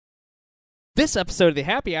This episode of the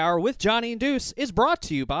Happy Hour with Johnny and Deuce is brought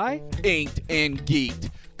to you by Inked and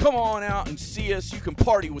Geeked. Come on out and see us. You can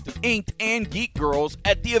party with the Inked and Geek girls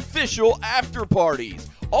at the official after parties.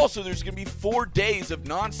 Also, there's going to be 4 days of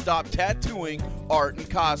nonstop tattooing, art, and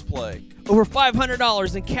cosplay. over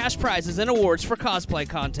 $500 in cash prizes and awards for cosplay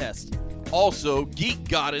contest. Also, Geek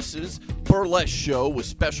Goddesses burlesque show with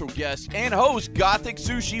special guests and host Gothic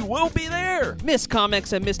Sushi will be there. Miss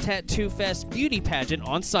Comics and Miss Tattoo Fest beauty pageant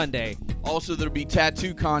on Sunday. Also, there'll be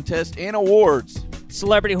tattoo contest and awards.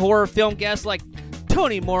 Celebrity horror film guests like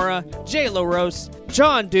Tony Mora, Jay LaRose,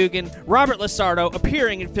 John Dugan, Robert Lasardo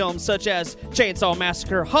appearing in films such as Chainsaw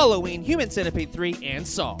Massacre, Halloween, Human Centipede 3, and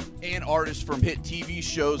Saw. And artists from hit TV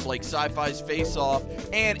shows like Sci-Fi's Face Off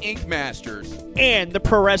and Ink Masters. And the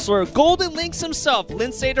pro wrestler Golden Links himself,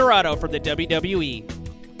 Lince Dorado from the WWE.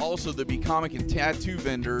 Also, there'll be comic and tattoo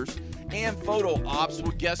vendors and photo ops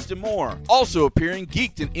with guests and more. Also appearing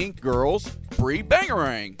Geeked and Ink girls, Brie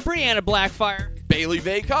Bangarang, Brianna Blackfire, Bailey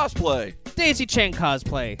Vey Cosplay, Daisy Chen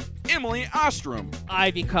Cosplay, Emily Ostrom,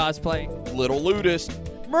 Ivy Cosplay, Little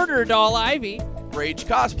Ludist, Murder Doll Ivy, Rage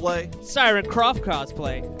Cosplay, Siren Croft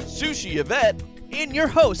Cosplay, Sushi Yvette, and your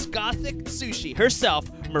host, Gothic Sushi herself,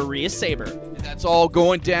 Maria Saber. and that's all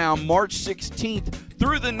going down March 16th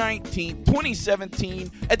through the 19th,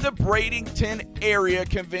 2017 at the Bradenton Area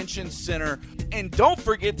Convention Center. And don't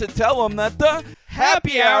forget to tell them that the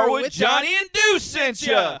Happy Hour with Johnny and Deuce sent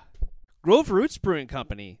ya! Grove Roots Brewing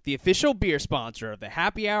Company, the official beer sponsor of the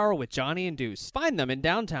Happy Hour with Johnny and Deuce. Find them in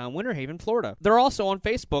downtown Winter Haven, Florida. They're also on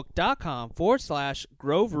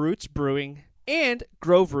Facebook.com/Grove Roots Brewing and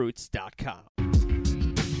GroveRoots.com.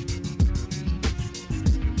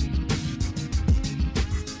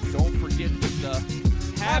 Don't forget that the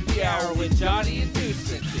Happy Hour with Johnny and Deuce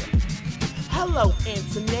sent ya. Hello,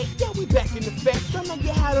 Internet. Yeah, we back in effect. I know you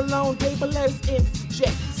had a long day, but let us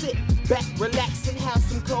interject. Sit back, relax, and have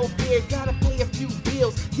some cold beer. Gotta pay a few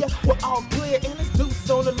bills. Yeah, we're all clear, and it's Deuce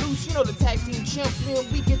on the loose. You know the tag team champs, man.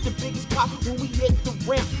 We get the biggest pop when we hit the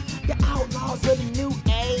ramp. The outlaws of the new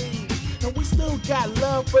age, and we still got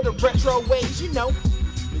love for the retro ways. You know,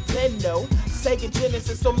 Nintendo, Sega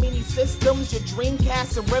Genesis, so many systems, your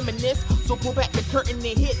Dreamcast and reminisce. So pull back the curtain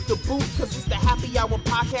and hit the booth, cause it's the Happy Hour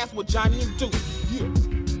podcast with Johnny and Deuce. Yeah.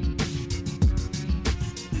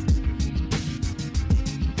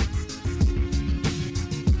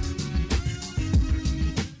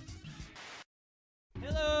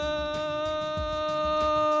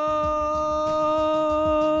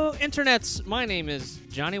 Hello, Internets. My name is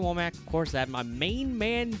Johnny Womack. Of course, I have my main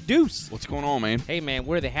man, Deuce. What's going on, man? Hey, man,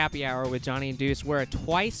 we're the Happy Hour with Johnny and Deuce. We're a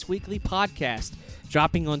twice-weekly podcast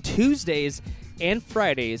dropping on Tuesdays and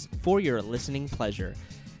Fridays for your listening pleasure.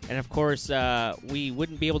 And, of course, we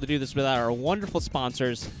wouldn't be able to do this without our wonderful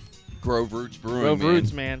sponsors. Grove Roots Brewing, Grove man.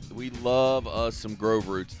 Roots, man. We love us some Grove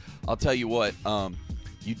Roots. I'll tell you what,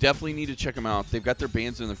 you definitely need to check them out. They've got their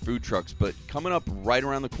bands and their food trucks, but coming up right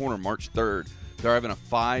around the corner, March 3rd, they're having a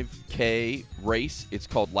 5K race. It's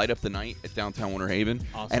called Light Up the Night at downtown Winter Haven.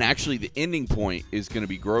 Awesome. And actually, the ending point is going to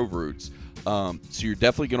be Grove Roots. So you're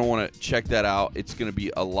definitely going to want to check that out. It's going to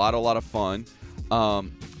be a lot of fun.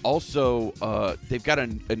 Also, they've got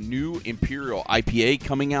a new Imperial IPA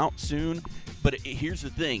coming out soon. But here's the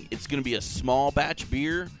thing. It's going to be a small batch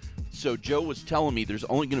beer. So Joe was telling me there's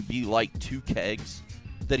only going to be like 2 kegs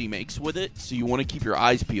that he makes with it. So you want to keep your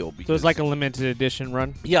eyes peeled. So it's like a limited edition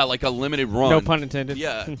run? Yeah, like a limited run. No pun intended.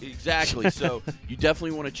 Yeah, exactly. So you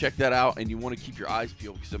definitely want to check that out, and you want to keep your eyes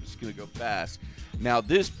peeled because I'm just going to go fast. Now,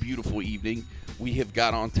 this beautiful evening, we have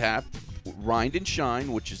got on tap Rind and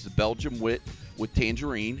Shine, which is the Belgian wit with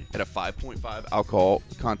tangerine at a 5.5 alcohol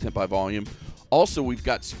content by volume. Also, we've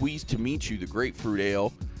got Squeeze to Meet You, the grapefruit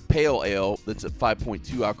ale, pale ale that's at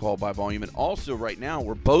 5.2 alcohol by volume. And also, right now,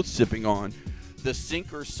 we're both sipping on the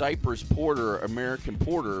Sinker Cypress Porter American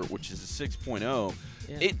Porter, which is a 6.0.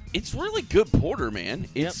 Yeah. It's really good porter, man.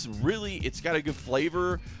 It's got a good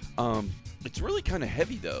flavor. It's really kind of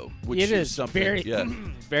heavy though, which It is something very,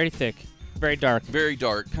 very thick, very dark. very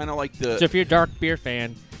dark, kind of like the. So if you're a dark beer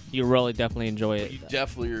fan, you really definitely enjoy it. You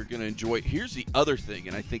definitely are going to enjoy it. Here's the other thing,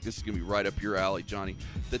 and I think this is going to be right up your alley, Johnny,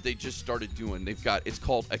 that they just started doing. It's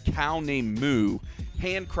called A Cow Named Moo,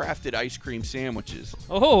 handcrafted ice cream sandwiches.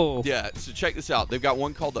 Oh, Yeah, so check this out. They've got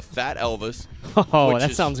one called the Fat Elvis. oh, which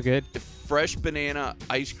that is sounds good. Fresh banana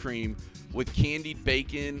ice cream with candied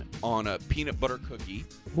bacon on a peanut butter cookie.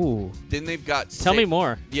 Ooh, Then they've got... tell me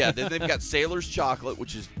more. Yeah, then they've got Sailor's Chocolate,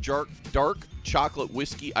 which is dark chocolate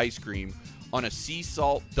whiskey ice cream on a sea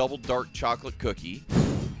salt double dark chocolate cookie.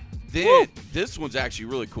 then this one's actually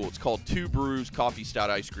really cool. It's called Two Brews Coffee Stout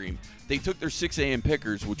Ice Cream. They took their 6 a.m.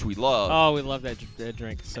 pickers, which we love. Oh, we love that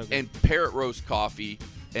drink. It's so good. And parrot roast coffee,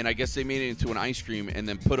 and I guess they made it into an ice cream and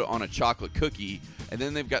then put it on a chocolate cookie. And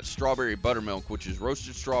then they've got strawberry buttermilk, which is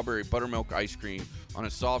roasted strawberry buttermilk ice cream on a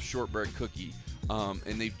soft shortbread cookie.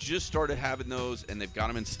 And they've just started having those, and they've got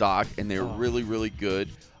them in stock, and they're really, really good.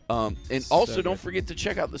 And So also, good. don't forget to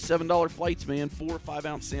check out the $7 flights, man. 4 or 5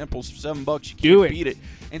 ounce samples for $7. You Do can't it. beat it.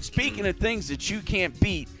 And speaking of things that you can't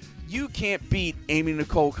beat Amy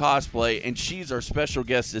Nicole Cosplay, and she's our special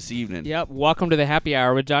guest this evening. Yep. Welcome to the Happy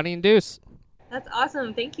Hour with Johnny and Deuce. That's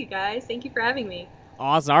awesome. Thank you, guys. Thank you for having me.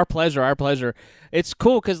 Awesome. Our pleasure. Our pleasure. It's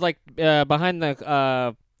cool because, like, behind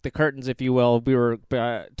the curtains, if you will, we were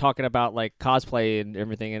talking about, like, cosplay and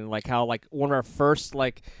everything, and, like, how, like, one of our first,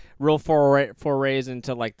 like, real forays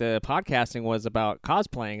into, like, the podcasting was about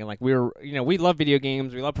cosplaying. And, like, we were, you know, we love video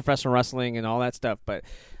games, we love professional wrestling and all that stuff, but,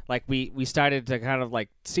 like, we started to kind of, like,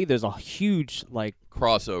 see there's a huge, like,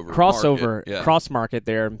 Crossover market, yeah. cross market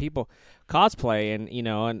there, and people cosplay, and you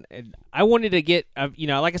know, and I wanted to get, you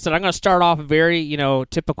know, like I said, I'm going to start off very, you know,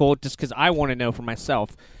 typical, just because I want to know for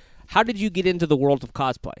myself. How did you get into the world of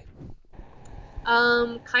cosplay?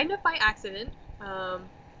 Kind of by accident.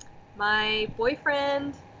 My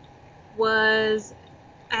boyfriend was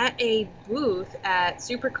at a booth at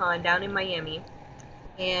SuperCon down in Miami,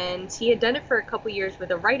 and he had done it for a couple years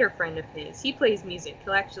with a writer friend of his. He plays music.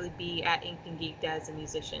 He'll actually be at Inked and Geeked as a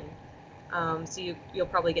musician. So you'll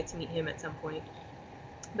probably get to meet him at some point.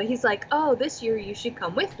 But he's like, oh, this year you should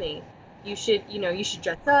come with me. You should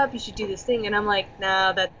dress up, you should do this thing. And I'm like,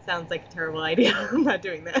 nah, that sounds like a terrible idea. I'm not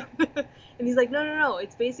doing that. And he's like, no,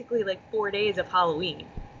 it's basically like 4 days of Halloween,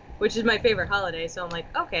 which is my favorite holiday. So I'm like,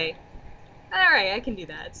 okay, all right, I can do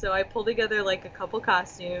that. So I pulled together like a couple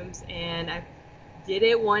costumes, and I did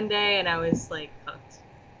it one day, and I was like hooked,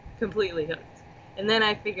 completely hooked. And then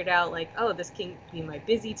I figured out, like, oh, this can be my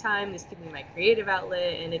busy time, this can be my creative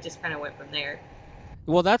outlet, and it just kind of went from there.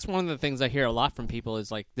 Well, that's one of the things I hear a lot from people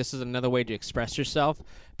is, like, this is another way to express yourself,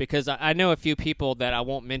 because I know a few people that I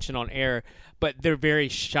won't mention on air, but they're very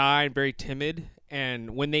shy and very timid,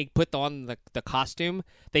 and when they put on the costume,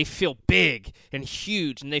 they feel big and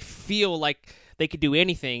huge, and they feel like they could do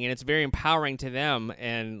anything, and it's very empowering to them.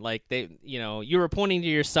 And, like, they, you know, you were pointing to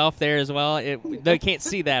yourself there as well. They can't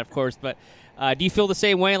see that, of course, but do you feel the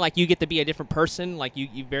same way? Like, you get to be a different person? Like,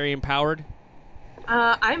 you're very empowered?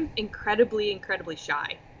 I'm incredibly, incredibly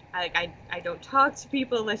shy. I don't talk to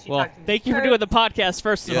people unless you talk to me. Thank you for doing the podcast,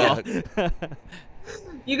 first of all.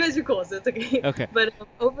 You guys are cool, so it's okay. Okay. But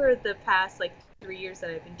over the past, like, 3 years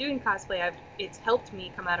that I've been doing cosplay, it's helped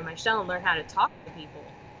me come out of my shell and learn how to talk to people.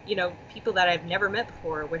 You know, people that I've never met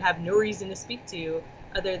before, would have no reason to speak to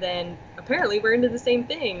other than, apparently we're into the same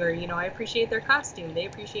thing, or, you know, I appreciate their costume, they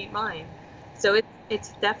appreciate mine. So it's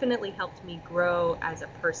definitely helped me grow as a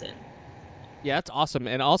person. Yeah, that's awesome.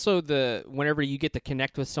 And also whenever you get to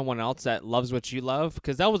connect with someone else that loves what you love,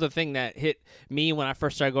 because that was the thing that hit me when I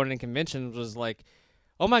first started going to conventions, was like,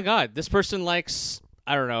 oh my God, this person likes,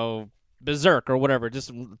 I don't know, Berserk or whatever,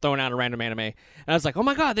 just throwing out a random anime. And I was like, oh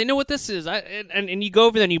my God, they know what this is. And you go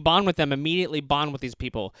over there and you bond with them, immediately bond with these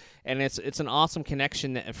people. And it's an awesome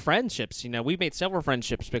connection, friendships. You know, we've made several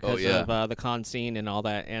friendships because of the con scene and all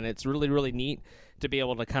that. And it's really, really neat to be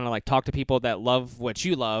able to kind of like talk to people that love what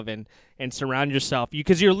you love and surround yourself,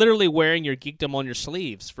 because you're literally wearing your geekdom on your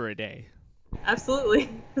sleeves for a day.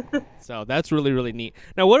 Absolutely. So that's really, really neat.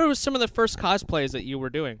 Now, what were some of the first cosplays that you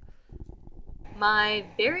were doing? My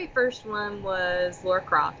very first one was Lara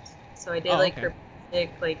Croft. So I did her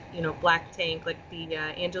basic, like, you know, black tank, like the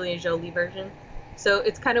Angelina Jolie version. So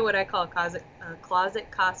it's kind of what I call a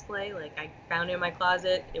closet cosplay. Like, I found it in my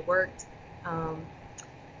closet, it worked.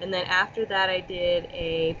 And then after that, I did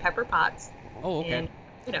a Pepper Potts. Oh, okay. And,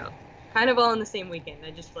 you know, kind of all in the same weekend. I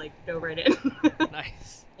just, like, dove right in.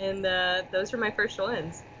 Nice. And those were my first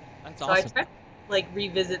ones. That's awesome. awesome. So I try to, like,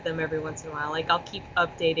 revisit them every once in a while. Like, I'll keep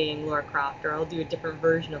updating Lara Croft, or I'll do a different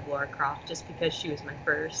version of Lara Croft just because she was my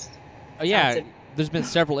first. Oh, yeah. There's been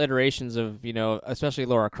several iterations of, you know, especially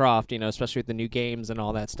Lara Croft, you know, especially with the new games and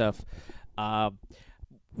all that stuff. Do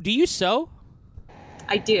you sew?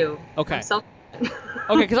 I do. Okay.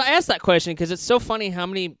 Okay, because I asked that question because it's so funny how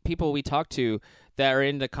many people we talk to that are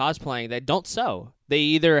into cosplaying that don't sew. They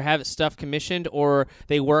either have stuff commissioned or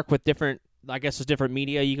they work with different, I guess there's different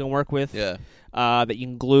media you can work with. Yeah. That you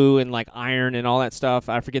can glue and, like, iron and all that stuff.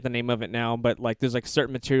 I forget the name of it now, but, like, there's, like,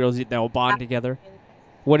 certain materials that will bond together.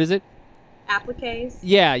 What is it? Appliques.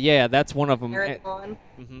 Yeah, that's one of them. Marathon.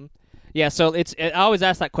 Mm-hmm. Yeah, so I always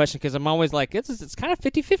ask that question because I'm always like, it's kind of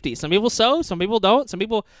 50-50. Some people sew, some people don't. Some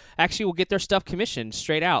people actually will get their stuff commissioned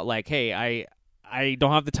straight out. Like, hey, I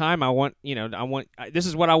don't have the time. This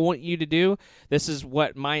is what I want you to do. This is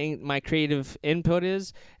what my creative input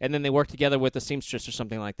is, and then they work together with a seamstress or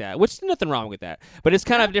something like that. Which is nothing wrong with that, but it's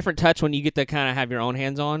kind of a different touch when you get to kind of have your own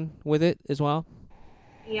hands on with it as well.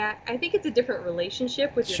 Yeah, I think it's a different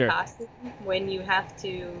relationship with your Sure. costume when you have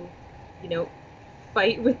to,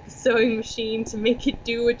 fight with the sewing machine to make it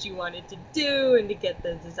do what you want it to do and to get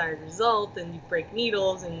the desired result, and you break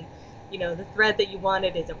needles and, the thread that you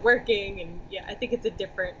wanted isn't working. And yeah, I think it's a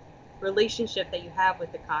different relationship that you have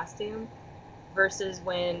with the costume versus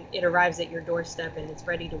when it arrives at your doorstep and it's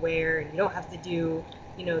ready to wear and you don't have to do,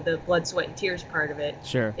 the blood, sweat, and tears part of it.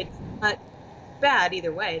 Sure. It's not bad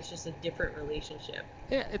either way. It's just a different relationship.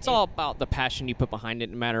 Yeah, it's all about the passion you put behind it,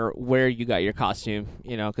 no matter where you got your costume,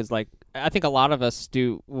 because, like, I think a lot of us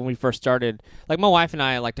do when we first started. Like, my wife and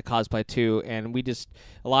I like to cosplay, too, and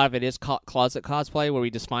a lot of it is closet cosplay, where we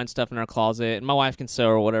just find stuff in our closet, and my wife can sew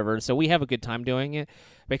or whatever, so we have a good time doing it,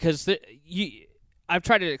 because I've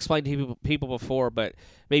tried to explain to people before, but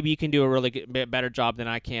maybe you can do a really better job than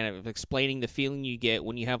I can of explaining the feeling you get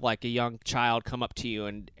when you have like a young child come up to you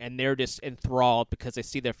and they're just enthralled because they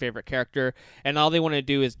see their favorite character and all they want to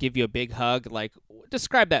do is give you a big hug. Like,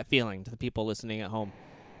 describe that feeling to the people listening at home.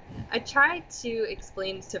 I tried to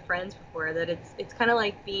explain to friends before that it's kind of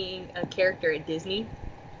like being a character at Disney.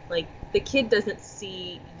 Like, the kid doesn't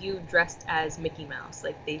see you dressed as Mickey Mouse.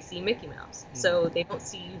 Like, they see Mickey Mouse. So they don't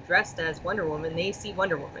see you dressed as Wonder Woman. They see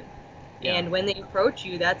Wonder Woman. Yeah. And when they approach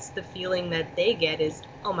you, that's the feeling that they get is,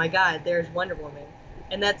 oh my God, there's Wonder Woman.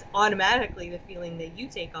 And that's automatically the feeling that you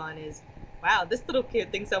take on is, wow, this little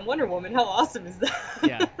kid thinks I'm Wonder Woman. How awesome is that?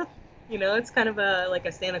 Yeah. It's kind of like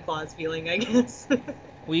a Santa Claus feeling, I guess.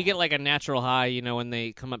 Well, you get like a natural high, when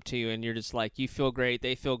they come up to you and you're just like, you feel great,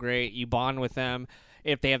 they feel great, you bond with them.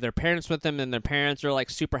 If they have their parents with them, then their parents are like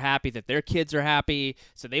super happy that their kids are happy,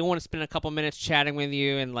 so they want to spend a couple minutes chatting with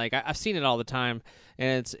you. And like I've seen it all the time,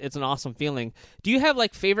 and it's an awesome feeling. Do you have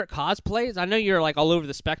like favorite cosplays? I know you're like all over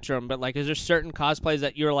the spectrum, but like, is there certain cosplays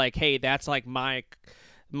that you're like, hey, that's like my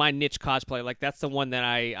niche cosplay? Like that's the one that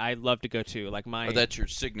I love to go to. Like Or that's your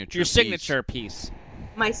signature. your piece. signature piece.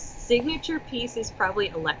 My signature piece is probably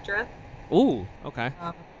Elektra. Ooh, okay.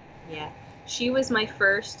 Yeah. She was my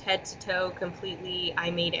first head to toe completely. I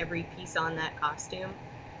made every piece on that costume.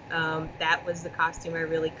 That was the costume I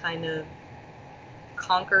really kind of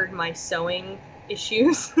conquered my sewing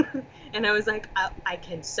issues. And I was like, I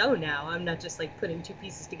can sew now. I'm not just like putting two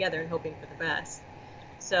pieces together and hoping for the best.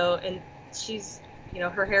 So, and she's,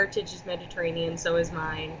 her heritage is Mediterranean, so is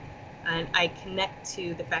mine. And I connect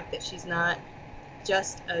to the fact that she's not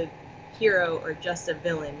just a hero or just a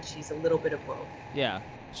villain. She's a little bit of both. Yeah.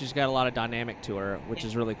 She's got a lot of dynamic to her, which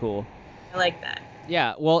is really cool. I like that.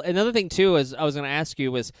 Yeah. Well, another thing, too, is I was going to ask you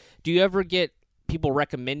was, do you ever get people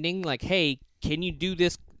recommending, like, hey, can you do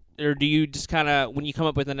this? Or do you just kind of, when you come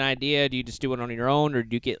up with an idea, do you just do it on your own? Or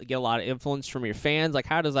do you get a lot of influence from your fans? Like,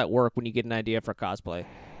 how does that work when you get an idea for cosplay?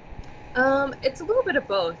 It's a little bit of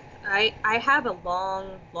both. I have a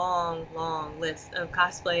long list of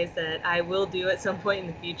cosplays that I will do at some point in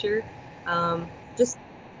the future. Just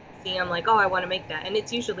see, I'm like, oh, I want to make that. And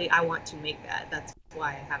it's usually I want to make that. That's why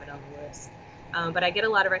I have it on the list. But I get a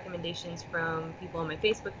lot of recommendations from people on my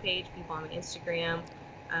Facebook page, people on my Instagram.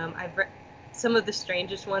 Some of the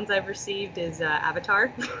strangest ones I've received is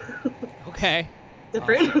Avatar. Okay.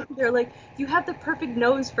 Different. Awesome. They're like, you have the perfect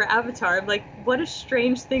nose for Avatar. I'm like, what a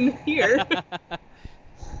strange thing to hear.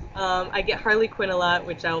 I get Harley Quinn a lot,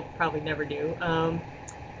 which I'll probably never do.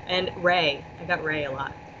 And Rey. I got Rey a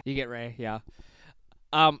lot. You get Rey, yeah.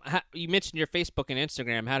 You mentioned your Facebook and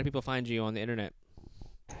Instagram. How do people find you on the internet?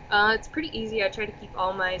 It's pretty easy. I try to keep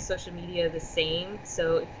all my social media the same.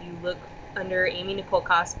 So if you look under Amy Nicole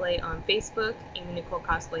Cosplay on Facebook, Amy Nicole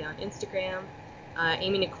Cosplay on Instagram,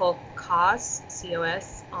 Amy Nicole Cos,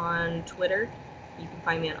 C-O-S, on Twitter, you can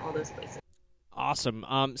find me on all those places. Awesome.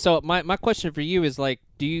 So my question for you is, like,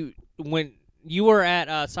 when you were at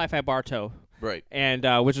Sci-Fi Bartow, Right.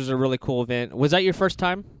 and which was a really cool event, was that your first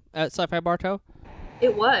time at Sci-Fi Bartow?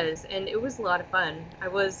 It was, and it was a lot of fun. I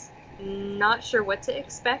was not sure what to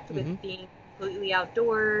expect with being completely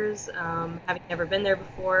outdoors, having never been there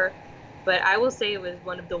before, but I will say it was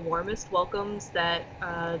one of the warmest welcomes that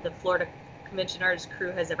the Florida Convention Artist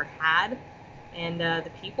crew has ever had, and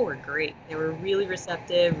the people were great. They were really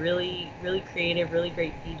receptive, really, really creative, really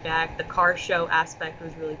great feedback. The car show aspect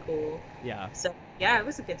was really cool. Yeah. So Yeah, it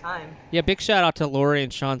was a good time. Yeah, big shout out to Lori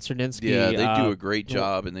and Sean Serdinsky. Yeah, they do a great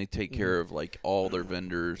job, and they take care of like all their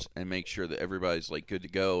vendors and make sure that everybody's like good to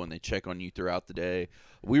go, and they check on you throughout the day.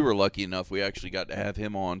 We were lucky enough; we actually got to have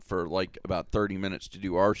him on for like about 30 minutes to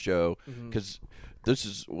do our show because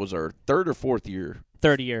this was our third or fourth year.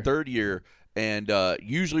 Third year. Third year. And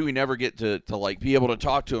usually we never get to like be able to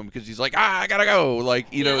talk to him because he's like, I gotta go,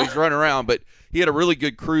 like he's running around. But he had a really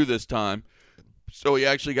good crew this time, so he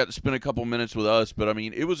actually got to spend a couple minutes with us. But I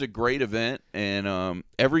mean, it was a great event, and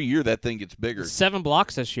every year that thing gets bigger. 7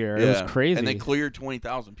 blocks this year. Yeah. It was crazy, and they cleared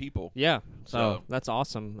 20,000 people. Yeah, so that's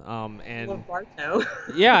awesome. And Love Bartow.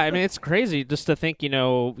 yeah, I mean it's crazy just to think,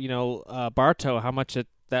 Bartow, how much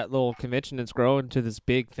that little convention has grown to this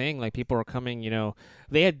big thing. Like people are coming,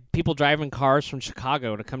 they had people driving cars from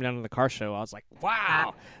Chicago to come down to the car show. I was like,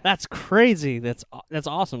 wow, that's crazy. That's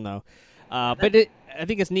awesome though. But I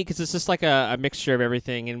think it's neat because it's just like a mixture of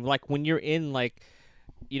everything. And like when you're in like,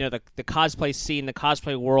 the cosplay scene, the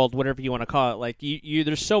cosplay world, whatever you want to call it, like you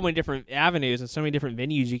there's so many different avenues and so many different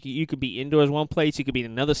venues. You could be indoors one place, you could be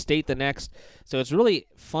in another state the next. So it's really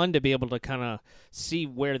fun to be able to kind of see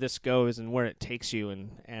where this goes and where it takes you.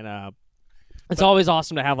 And it's always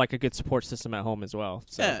awesome to have like a good support system at home as well.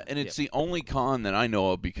 So, yeah, and it's the only con that I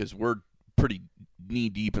know of because we're pretty knee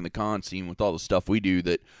deep in the con scene with all the stuff we do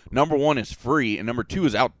that number one is free and number two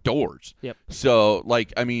is outdoors. Yep. So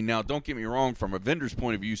like, I mean, now don't get me wrong, from a vendor's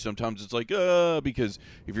point of view, sometimes it's like, because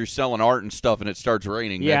if you're selling art and stuff and it starts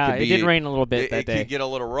raining, yeah, that could it did rain a little bit that day. It could get a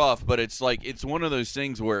little rough, but it's like, it's one of those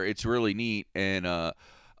things where it's really neat. And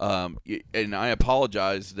I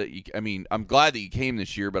apologize that I'm glad that you came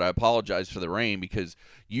this year, but I apologize for the rain because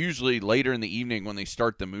usually later in the evening when they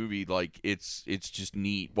start the movie, like it's just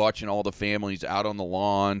neat watching all the families out on the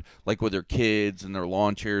lawn, like with their kids and their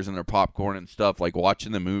lawn chairs and their popcorn and stuff, like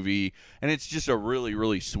watching the movie. And it's just a really,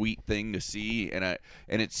 really sweet thing to see. And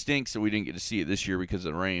it stinks that we didn't get to see it this year because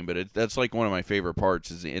of the rain, but that's like one of my favorite parts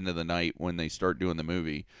is the end of the night when they start doing the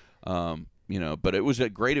movie. But it was a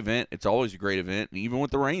great event. It's always a great event, and even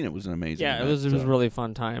with the rain, it was an amazing event. Yeah, it was a really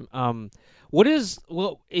fun time.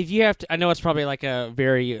 If you have to, I know it's probably like a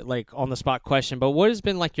very like on the spot question, but what has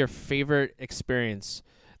been like your favorite experience?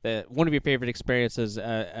 One of your favorite experiences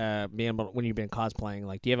when you've been cosplaying?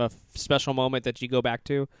 Like, do you have a special moment that you go back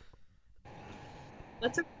to?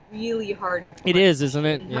 That's a really hard question. It is, isn't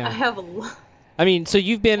it? Yeah. I have a lot. I mean, so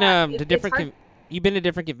you've been to different. Hard. You've been to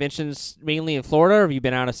different conventions, mainly in Florida, or have you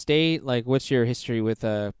been out of state? Like, what's your history with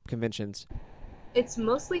conventions? It's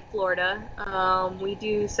mostly Florida. We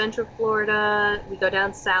do Central Florida. We go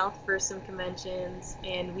down south for some conventions,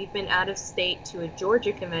 and we've been out of state to a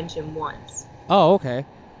Georgia convention once. Oh, okay.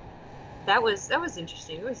 That was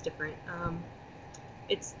interesting. It was different.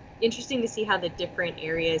 It's interesting to see how the different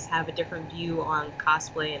areas have a different view on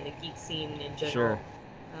cosplay and the geek scene in general. Sure.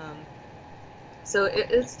 So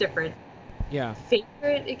it's different. Yeah.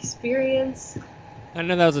 Favorite experience? I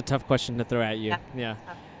know that was a tough question to throw at you. Yeah.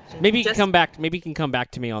 Maybe you can come back. Maybe you can come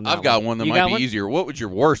back to me on that. I've got one that might be easier. What was your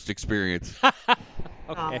worst experience?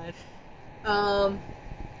 Okay. God,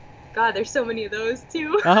 there's so many of those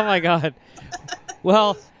too. Oh my God.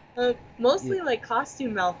 Well. Mostly like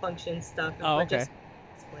costume malfunction stuff. Oh, okay. Just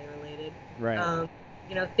display related. Right.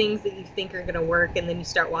 Things that you think are gonna work, and then you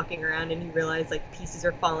start walking around and you realize like pieces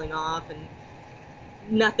are falling off and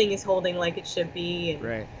nothing is holding like it should be. And,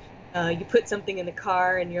 right. You put something in the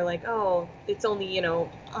car and you're like, oh, it's only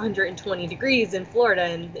 120 degrees in Florida,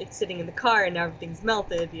 and it's sitting in the car and now everything's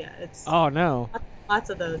melted. Yeah, it's. Oh no. Lots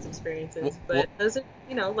of those experiences, but those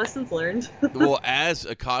are lessons learned. Well, as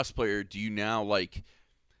a cosplayer, do you now like?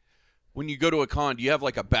 When you go to a con, do you have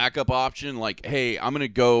like a backup option? Like, hey, I'm going to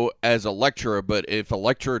go as Elektra, but if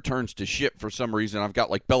Elektra turns to shit for some reason, I've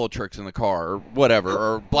got like Bellatrix in the car or whatever,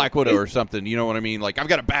 or Black Widow or something. You know what I mean? Like, I've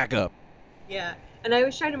got a backup. Yeah, and I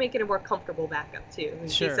always try to make it a more comfortable backup too. In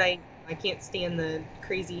Sure. case I can't stand the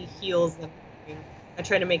crazy heels. I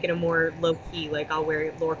try to make it a more low key. Like I'll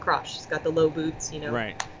wear Laura Croft. She's got the low boots.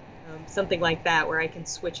 Right. Something like that where I can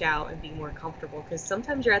switch out and be more comfortable, because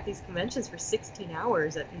sometimes you're at these conventions for 16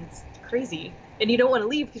 hours and it's crazy and you don't want to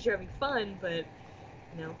leave because you're having fun, but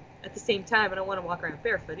at the same time I don't want to walk around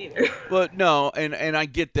barefoot either. But no, and I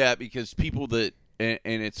get that, because people that and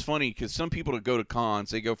it's funny because some people that go to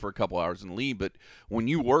cons, they go for a couple hours and leave, but when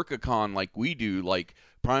you work a con like we do, like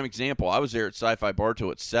prime example, I was there at Sci-Fi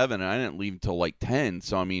Bartow at 7 and I didn't leave until like 10.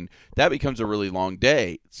 So I mean, that becomes a really long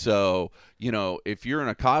day. So, if you're in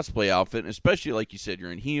a cosplay outfit, and especially like you said,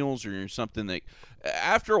 you're in heels or you're in something that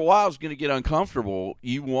after a while is going to get uncomfortable,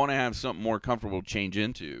 you want to have something more comfortable to change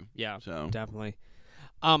into. Yeah, so definitely.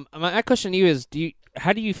 My question to you is,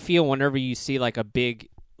 how do you feel whenever you see like a big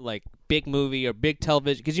like big movie or big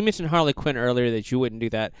television, because you mentioned Harley Quinn earlier that you wouldn't do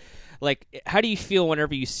that. Like, how do you feel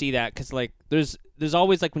whenever you see that? Because like, there's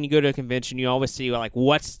always like when you go to a convention, you always see like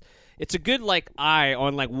it's a good like eye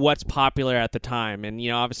on like what's popular at the time, and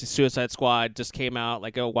obviously Suicide Squad just came out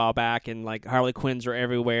like a while back, and like Harley Quinns are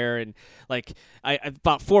everywhere, and like I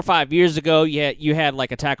about 4 or 5 years ago, you had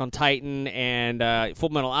like Attack on Titan and Full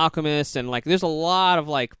Metal Alchemist, and like there's a lot of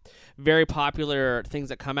like very popular things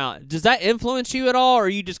that come out. Does that influence you at all, or are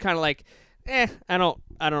you just kind of like, I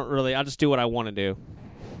don't really, I'll just do what I want to do?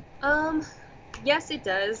 Yes, it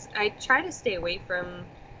does. I try to stay away from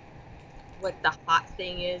what the hot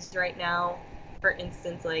thing is right now. For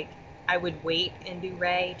instance, like I would wait and do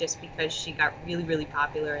Rey just because she got really, really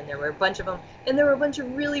popular, and there were a bunch of them, and there were a bunch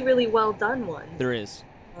of really, really well done ones. There is.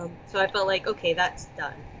 So I felt like, okay, that's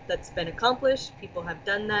done. That's been accomplished. People have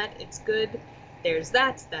done that. It's good. There's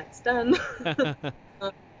that's done.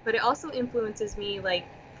 But it also influences me, like,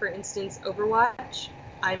 for instance, Overwatch.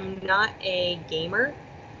 I'm not a gamer,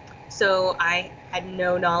 so I had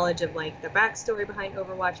no knowledge of, like, the backstory behind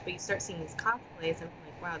Overwatch, but you start seeing these cosplays, and I'm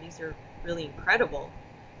like, wow, these are really incredible.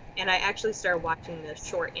 And I actually started watching the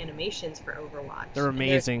short animations for Overwatch. They're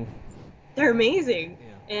amazing. They're amazing.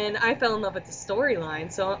 Yeah. And I fell in love with the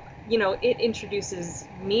storyline, so, it introduces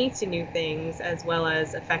me to new things as well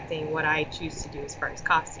as affecting what I choose to do as far as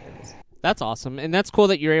costumes. That's awesome, and that's cool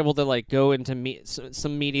that you're able to like go into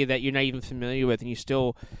some media that you're not even familiar with, and you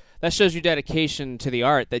still. That shows your dedication to the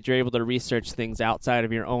art, that you're able to research things outside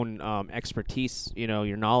of your own expertise,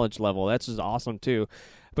 your knowledge level. That's just awesome too,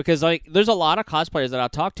 because like there's a lot of cosplayers that I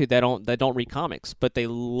talk to that don't read comics, but they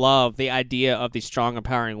love the idea of these strong,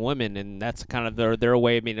 empowering women, and that's kind of their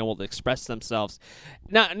way of being able to express themselves.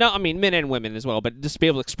 No, I mean men and women as well, but just be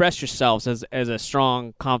able to express yourselves as a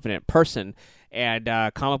strong, confident person. And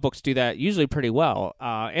comic books do that usually pretty well.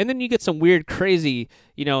 And then you get some weird, crazy,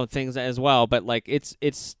 things as well. But like it's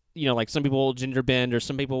like some people will gender bend, or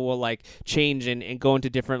some people will like change and go into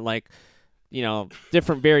different like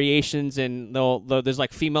different variations, and there's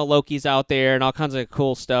like female Lokis out there and all kinds of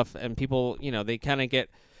cool stuff, and people they kind of get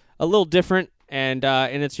a little different, and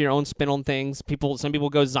it's your own spin on things. Some people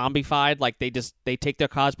go zombified, like they take their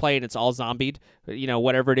cosplay and it's all zombied,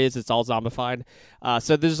 whatever it is, it's all zombified.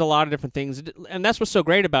 So there's a lot of different things, and that's what's so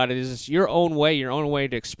great about it, is it's your own way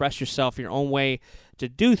to express yourself, your own way to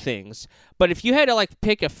do things. But if you had to like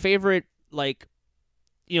pick a favorite, like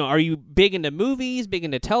are you big into movies, big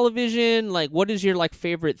into television? Like, what is your like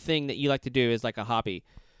favorite thing that you like to do as like a hobby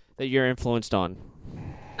that you're influenced on?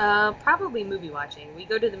 Probably movie watching. We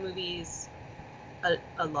go to the movies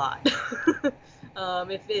a lot.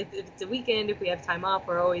 If it's a weekend, if we have time off,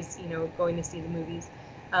 we're always going to see the movies.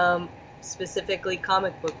 Specifically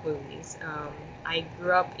comic book movies. I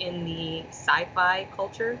grew up in the sci-fi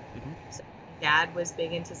culture. Mm-hmm. So Dad was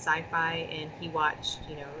big into sci-fi, and he watched,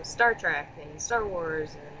 Star Trek and Star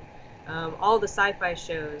Wars and all the sci-fi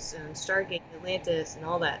shows, and Stargate, Atlantis, and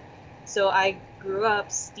all that. So I grew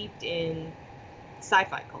up steeped in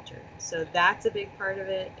sci-fi culture. So that's a big part of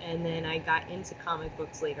it. And then I got into comic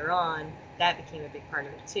books later on. That became a big part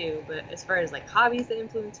of it too. But as far as like hobbies that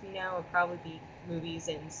influence me now, would probably be movies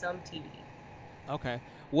and some TV. Okay.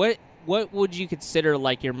 What would you consider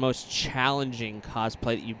like your most challenging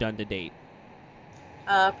cosplay that you've done to date?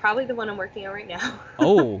 Probably the one I'm working on right now.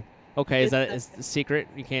 Oh, okay. Is the secret?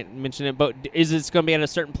 You can't mention it, but is this going to be at a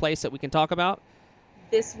certain place that we can talk about?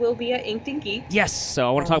 This will be at Inked and Geeked. Yes, so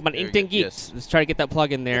I want to talk about Inked and Geeked. Yes. Let's try to get that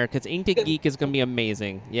plug in there, because Inked and Geeked is going to be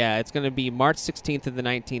amazing. Yeah, it's going to be March 16th to the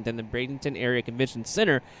 19th in the Bradenton Area Convention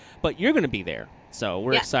Center, but you're going to be there, so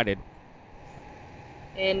we're excited.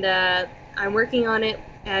 And I'm working on it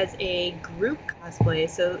as a group cosplay,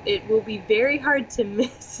 so it will be very hard to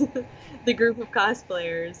miss the group of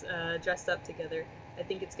cosplayers dressed up together. I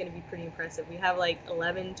think it's going to be pretty impressive. We have like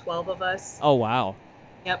 11, 12 of us. Oh, wow.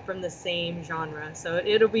 Yep, from the same genre. So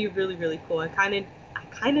it'll be really, really cool. I kind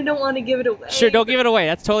of don't want to give it away. Sure, don't give it away.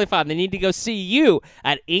 That's totally fine. They need to go see you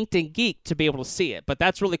at Inked and Geeked to be able to see it. But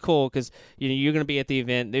that's really cool, because you're going to be at the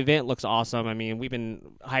event. The event looks awesome. I mean, we've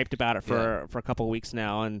been hyped about it for a couple of weeks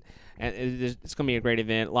now, and it's going to be a great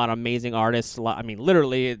event. A lot of amazing artists.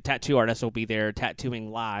 Literally, tattoo artists will be there,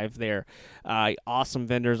 tattooing live there. Awesome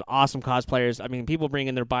vendors, awesome cosplayers. I mean, people bring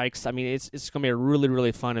in their bikes. I mean, it's going to be a really,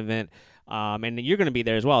 really fun event. And you're going to be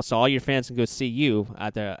there as well, so all your fans can go see you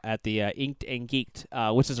at the Inked and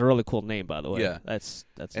Geeked, which is a really cool name, by the way. Yeah, that's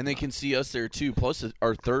and they can see us there too. Plus,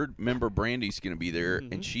 our third member Brandy's going to be there,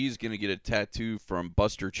 mm-hmm. and she's going to get a tattoo from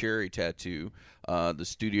Buster Cherry Tattoo, the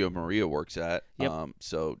studio Maria works at. Yep.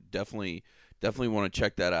 So definitely want to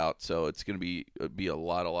check that out. So it's going to be a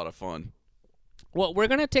lot of fun. Well, we're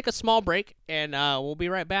going to take a small break, and we'll be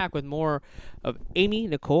right back with more of Amy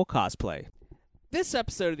Nicole Cosplay. This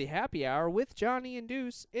episode of the Happy Hour with Johnny and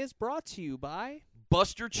Deuce is brought to you by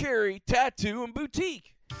Buster Cherry Tattoo and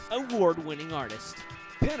Boutique. award-winning artist,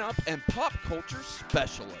 Pinup and pop culture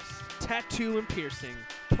specialist. tattoo and piercing,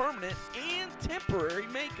 Permanent and temporary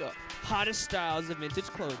makeup. hottest styles of vintage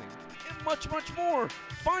clothing. And much, much more.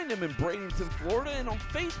 Find them in Bradenton, Florida, and on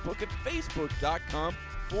Facebook at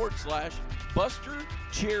facebook.com/Buster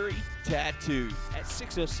Cherry Tattoo. At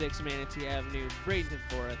 606 Manatee Avenue, Bradenton,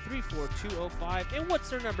 Florida, 34205. And what's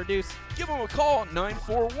their number, Deuce? Give them a call at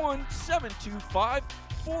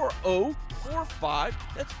 941-725-4045.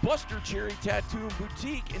 That's Buster Cherry Tattoo and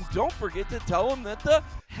Boutique. And don't forget to tell them that the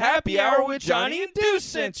Happy Hour with Johnny and Deuce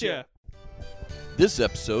sent you. This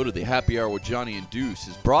episode of the Happy Hour with Johnny and Deuce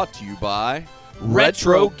is brought to you by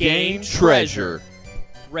Retro Game Treasure.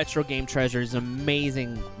 Retro Game Treasure is an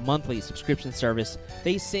amazing monthly subscription service.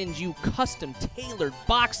 They send you custom tailored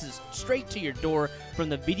boxes straight to your door from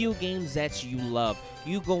the video games that you love.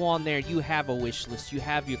 You go on there, you have a wish list, you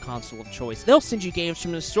have your console of choice. They'll send you games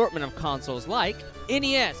from an assortment of consoles like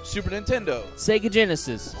NES, Super Nintendo, Sega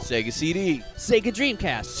Genesis, Sega CD, Sega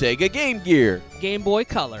Dreamcast, Sega Game Gear, Game Boy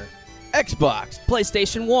Color, Xbox,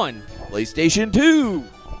 PlayStation 1, PlayStation 2.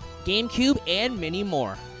 GameCube, and many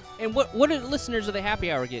more. And what do the listeners of the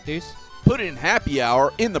Happy Hour get, Deuce? Put in Happy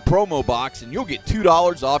Hour in the promo box and you'll get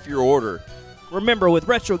 $2 off your order. Remember, with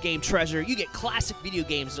Retro Game Treasure, you get classic video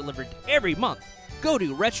games delivered every month. Go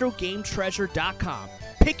to RetroGameTreasure.com,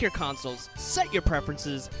 pick your consoles, set your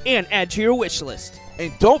preferences, and add to your wish list.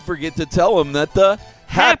 And don't forget to tell them that the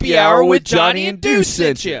Happy Hour with Johnny and Deuce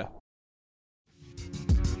sent you.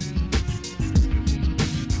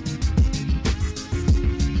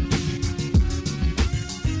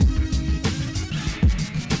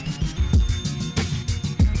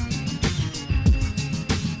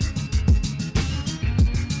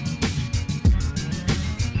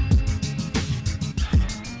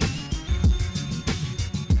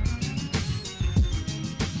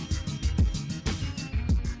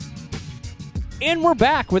 And we're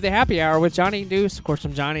back with the Happy Hour with Johnny and Deuce. Of course,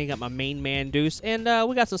 I'm Johnny. Got my main man, Deuce. And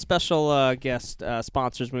we got some special guest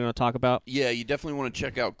sponsors we want to talk about. Yeah, you definitely want to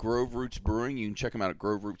check out Grove Roots Brewing. You can check them out at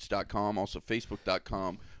groveroots.com. Also,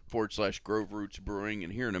 facebook.com/Grove Roots Brewing.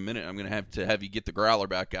 And here in a minute, I'm going to have you get the growler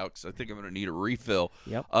back out because I think I'm going to need a refill.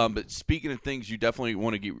 Yep. But speaking of things you definitely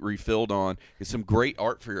want to get refilled on is some great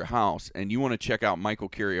art for your house. And you want to check out Michael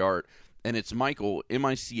Carey Art. And it's Michael,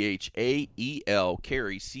 Michael, Carey,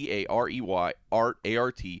 Carey,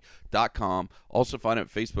 art.com. Also find it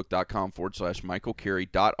at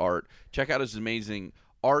facebook.com/MichaelCarey.art. Check out his amazing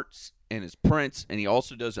arts and his prints, and he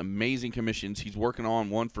also does amazing commissions. He's working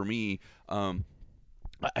on one for me.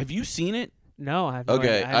 Have you seen it? No, I have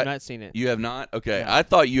Okay, I have not seen it. You have not? Okay. No. I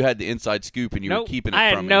thought you had the inside scoop and you were keeping it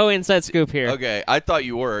I from had me. no inside scoop here. Okay, I thought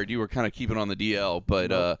you were. You were kind of keeping on the DL,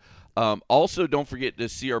 but also don't forget to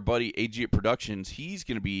see our buddy Agiate Productions. He's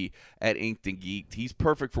going to be at Inked and Geeked. He's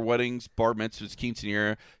perfect for weddings, bar mitzvahs,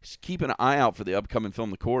 quinceanera. Just keep an eye out for the upcoming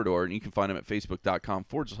film, The Corridor, and you can find him at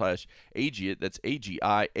facebook.com/Agiate. That's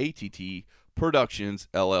AGIATT Productions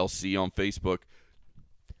LLC on Facebook.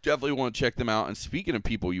 Definitely want to check them out. And speaking of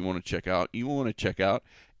people you want to check out Amy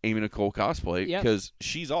Nicole Cosplay because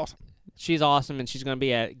she's awesome. She's awesome, and she's going to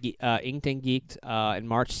be at Inked and Geeked in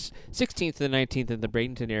March 16th to the 19th at the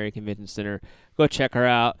Bradenton Area Convention Center. Go check her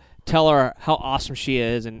out. Tell her how awesome she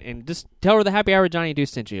is, and just tell her the Happy Hour Johnny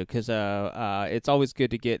Deuce sent you, because it's always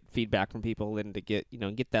good to get feedback from people and to get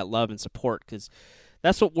that love and support, because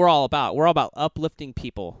that's what we're all about. We're all about uplifting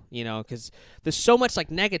people, because there's so much like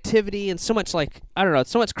negativity and so much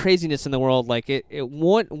so much craziness in the world. Like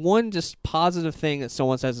one just positive thing that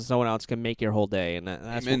someone says to someone else can make your whole day, and that's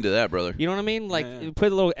I'm into that, brother. You know what I mean? Like Yeah.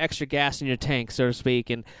 put a little extra gas in your tank, so to speak.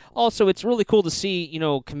 And also, it's really cool to see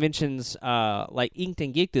conventions like Inked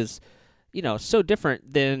and Geeked is so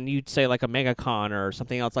different than you'd say like a MegaCon or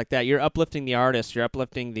something else like that. You're uplifting the artists, you're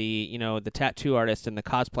uplifting the the tattoo artists and the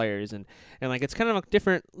cosplayers, and like it's kind of a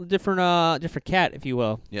different cat, if you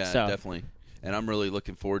will. Yeah, So, definitely. And I'm really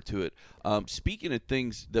looking forward to it. Speaking of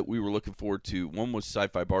things that we were looking forward to, one was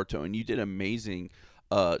Sci-Fi Bartow, and you did amazing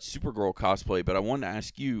Supergirl cosplay. But I wanted to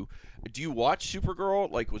ask you, do you watch Supergirl?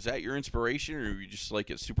 Like, was that your inspiration, or were you just like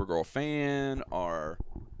a Supergirl fan, or?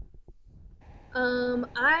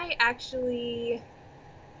 I actually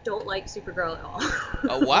don't like Supergirl at all.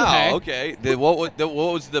 Oh wow! Okay. What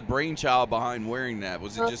was the brainchild behind wearing that?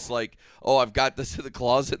 Was it just like, oh, I've got this in the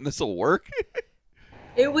closet and this will work?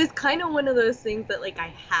 It was kind of one of those things that like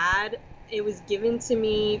I had. It was given to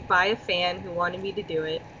me by a fan who wanted me to do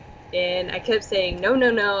it, And I kept saying, no,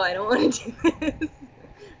 I don't want to do this.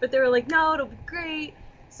 But they were like, no, it'll be great.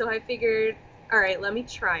 So I figured, all right, let me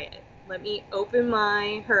try it. Let me open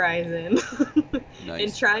my horizon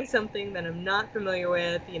and try something that I'm not familiar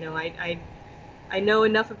with. You know, I know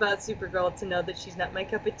enough about Supergirl to know that she's not my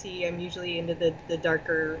cup of tea. I'm usually into the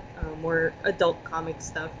darker, more adult comic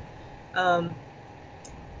stuff. But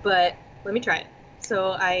let me try it.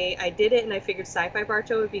 So I did it, and I figured Sci-Fi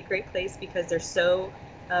Bartow would be a great place because they're so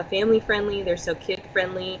family friendly, they're so kid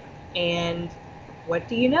friendly, and what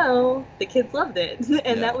do you know? The kids loved it,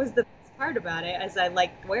 and that was the best part about it. As I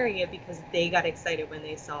liked wearing it because they got excited when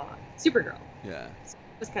they saw Supergirl. Yeah, so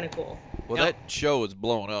it was kind of cool. Well, that show was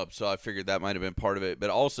blowing up, so I figured that might have been part of it.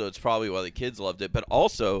 But also, it's probably why the kids loved it. But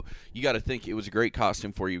also, you got to think it was a great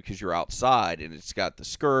costume for you because you're outside, and it's got the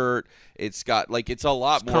skirt. It's got it's a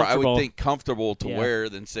lot more, I would think, comfortable to wear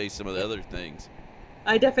than, say, some of the other things.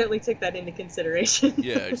 I definitely took that into consideration.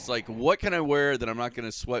 Yeah, it's like, what can I wear that I'm not going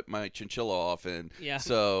to sweat my chinchilla off in? Yeah.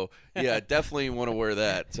 So, yeah, definitely want to wear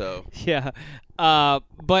that. So. Yeah.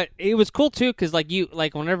 But it was cool, too, because,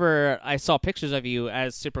 whenever I saw pictures of you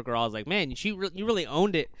as Supergirl, I was like, man, you really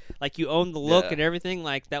owned it. Like, you owned the look and everything.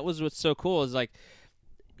 Like, that was what's so cool is, like,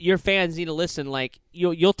 your fans need to listen. Like,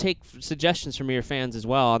 you'll take suggestions from your fans as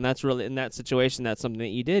well, and that's really, in that situation, that's something that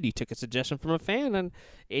you did. You took a suggestion from a fan,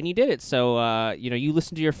 and you did it. So, you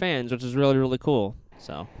listen to your fans, which is really, really cool.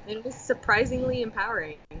 So it was surprisingly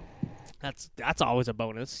empowering. That's always a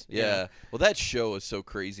bonus. Yeah. Well, that show is so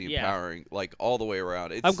crazy empowering, like all the way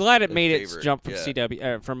around. I'm glad it made its jump from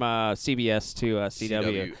CBS to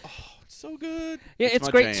CW. Oh, it's so good. Yeah, it's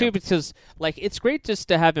great too because it's great just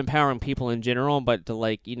to have empowering people in general, but to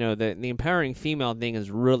the empowering female thing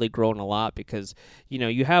has really grown a lot because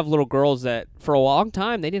you have little girls that for a long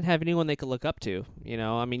time they didn't have anyone they could look up to.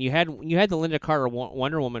 I mean, you had the Linda Carter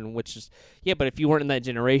Wonder Woman, which is but if you weren't in that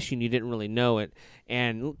generation, you didn't really know it.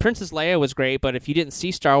 And Princess Leia was great, but if you didn't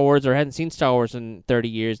see Star Wars or hadn't seen Star Wars in 30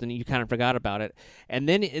 years, then you kind of forgot about it. And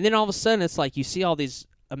then all of a sudden, it's like you see all these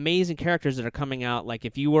amazing characters that are coming out. Like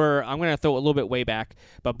if you were, I'm going to throw it a little bit way back,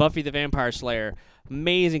 but Buffy the Vampire Slayer,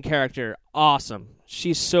 amazing character, awesome.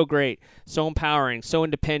 She's so great, so empowering, so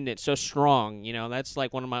independent, so strong. That's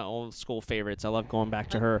like one of my old school favorites. I love going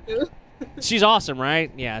back to her. She's awesome,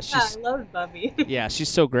 right? Yeah, I love Buffy. Yeah, she's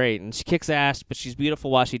so great, and she kicks ass, but she's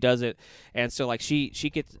beautiful while she does it. And so, she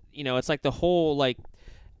gets, it's like the whole,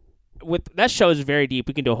 with that show is very deep.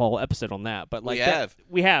 We can do a whole episode on that, but we have,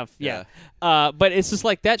 yeah. But it's just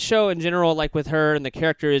like that show in general, with her and the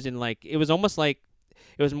characters, and it was almost like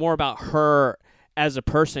it was more about her as a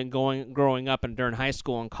person growing up and during high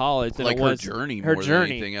school and college than it was her journey more than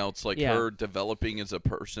anything else. Her developing as a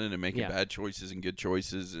person and making bad choices and good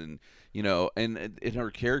choices, and and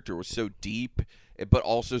her character was so deep, but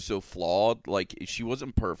also so flawed. She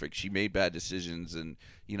wasn't perfect. She made bad decisions, and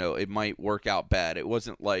it might work out bad. It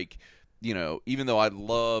wasn't even though I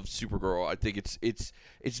love Supergirl, I think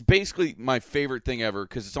it's basically my favorite thing ever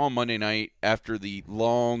because it's on Monday night after the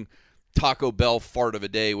long Taco Bell fart of a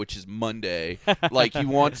day, which is Monday. You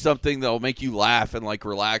want something that'll make you laugh and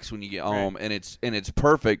relax when you get home, and it's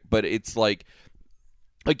perfect. But it's like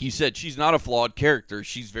you said, she's not a flawed character.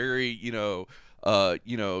 She's very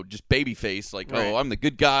just baby face. Oh, I'm the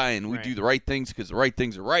good guy, and we do the right things because the right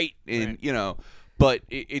things are right, and But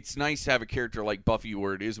it's nice to have a character like Buffy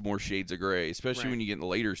where it is more shades of gray, especially when you get into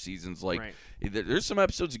later seasons. There's some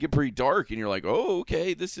episodes that get pretty dark, and you're like, oh,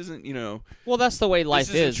 okay, this isn't, Well, that's the way life is.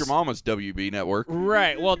 This isn't your mama's WB network.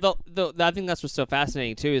 Right. Well, I think that's what's so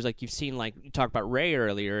fascinating, too, is you've seen, you talked about Ray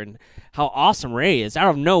earlier and how awesome Ray is.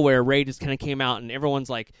 Out of nowhere, Ray just kind of came out, and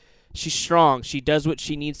everyone's like, she's strong. She does what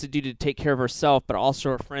she needs to do to take care of herself, but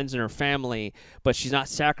also her friends and her family. But she's not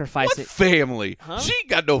sacrificing. What family? Huh? She ain't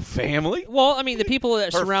got no family. Well, I mean, the people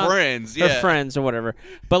that surround her friends or whatever.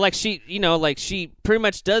 But she, she pretty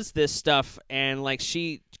much does this stuff, and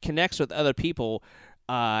she connects with other people.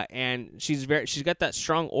 And she's got that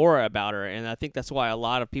strong aura about her, and I think that's why a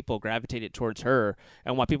lot of people gravitated towards her,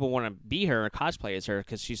 and why people want to be her and cosplay as her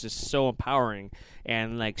because she's just so empowering,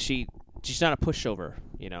 and she's not a pushover,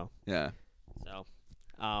 Yeah. So,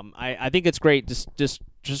 I think it's great, just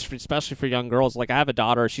especially for young girls. I have a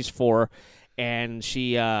daughter; she's 4, and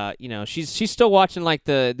she, she's still watching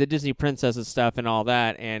the Disney princesses stuff and all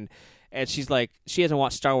that, and she's she hasn't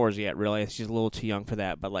watched Star Wars yet. Really, she's a little too young for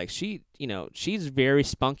that. But she, she's very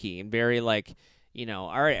spunky and very all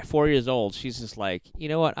right, at 4 years old, she's just what?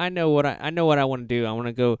 I know what I want to do. I want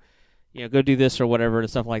to go. go do this or whatever and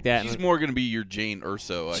stuff like that. She's more going to be your Jane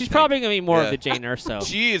Erso. She's probably going to be more of the Jane Erso.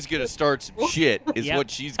 She is going to start some shit is Yep.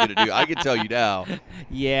 what she's going to do. I can tell you now.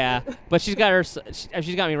 Yeah, but she's got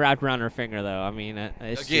me wrapped around her finger, though. I mean,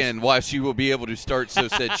 it's Again, why she will be able to start so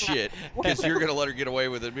said shit because you're going to let her get away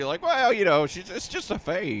with it and be like, well, it's just a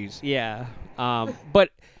phase. Yeah, but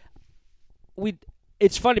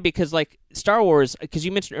it's funny because like Star Wars, because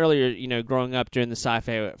you mentioned earlier, growing up during the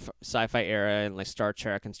sci-fi era and like Star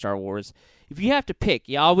Trek and Star Wars. If you have to pick,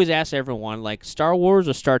 you always ask everyone like Star Wars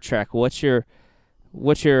or Star Trek. What's your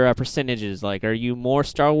percentages? Like, are you more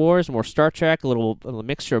Star Wars, more Star Trek, a little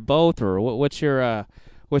mixture of both, or what's your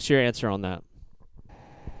answer on that?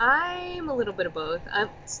 I'm a little bit of both.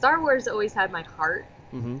 Star Wars always had my heart.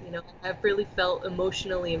 Mm-hmm. I've really felt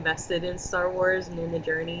emotionally invested in Star Wars and in the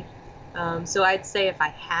journey. So I'd say if I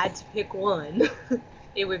had to pick one,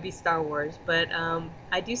 it would be Star Wars. But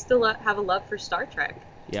I do still have a love for Star Trek.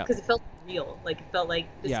 Yeah. Because it felt real. Like, it felt like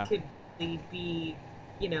this Yeah. could really be,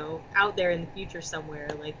 out there in the future somewhere.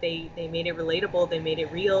 Like, they made it relatable. They made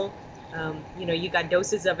it real. You got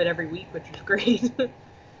doses of it every week, which was great.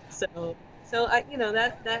 So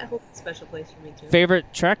that holds a special place for me, too.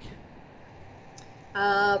 Favorite Trek?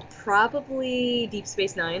 Probably Deep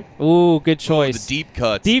Space Nine. Ooh, good choice. The deep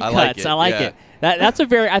cuts. Deep cuts. I like Yeah.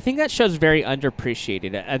 it. I think that show's very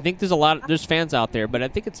underappreciated. I think there's fans out there, but I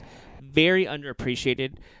think it's very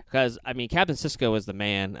underappreciated because Captain Sisko was the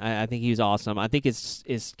man. I think he was awesome. I think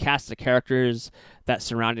his cast of characters that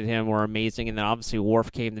surrounded him were amazing, and then obviously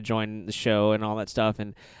Worf came to join the show and all that stuff.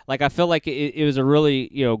 And like I feel like it was a really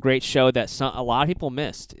great show that a lot of people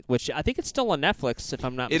missed, which I think it's still on Netflix if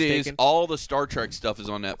I'm not mistaken. It is. All the Star Trek stuff is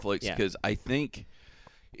on Netflix Yeah. because I think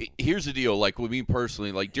here's the deal. Like with me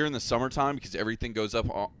personally, like during the summertime because everything goes up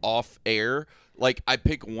off air. Like I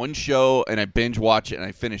pick one show and I binge watch it and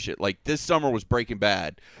I finish it. Like this summer was Breaking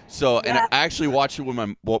Bad. So and I actually watched it with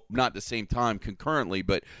not at the same time concurrently,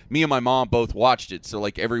 but me and my mom both watched it. So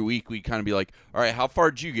like every week we'd kind of be like, all right, how far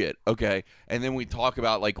did you get? Okay. And then we'd talk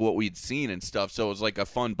about like what we'd seen and stuff. So it was like a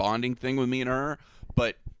fun bonding thing with me and her.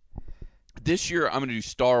 But this year I'm going to do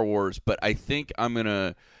Star Wars, but I think I'm going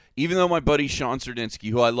to, even though my buddy Sean Sardinsky,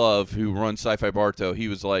 who I love, who runs Sci-Fi Barto, he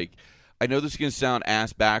was like, I know this is going to sound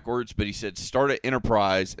ass backwards, but he said start at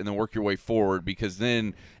Enterprise and then work your way forward because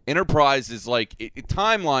then Enterprise is like,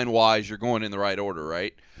 timeline-wise, you're going in the right order,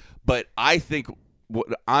 right? But I think what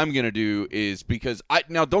I'm going to do is because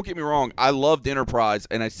now don't get me wrong, I loved Enterprise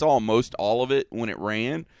and I saw most all of it when it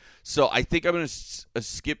ran. So I think I'm going to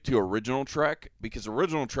skip to Original Trek because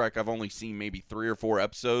Original Trek I've only seen maybe 3 or 4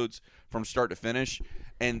 episodes from start to finish,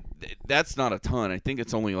 and that's not a ton. I think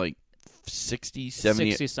it's only like 60,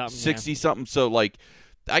 70, 60 something. So like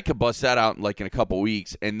I could bust that out in a couple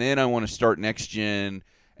weeks, and then I want to start Next Gen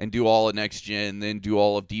and do all of Next Gen, then do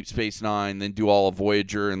all of Deep Space Nine, then do all of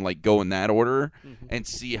Voyager, and like go in that order and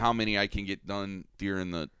see how many I can get done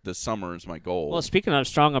during the summer is my goal. Well, speaking of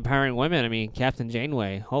strong, empowering women, Captain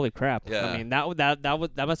Janeway, holy crap! Yeah. That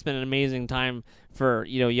must have been an amazing time for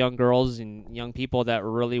young girls and young people that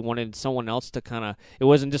really wanted someone else to kind of. It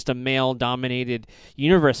wasn't just a male-dominated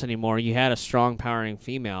universe anymore. You had a strong, powering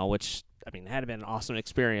female, which had been an awesome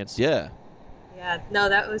experience. Yeah. Yeah, no,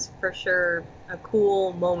 that was for sure a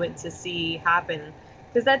cool moment to see happen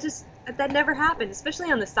because that never happened,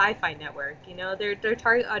 especially on the Sci-Fi Network. Their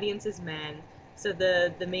target audience is men, so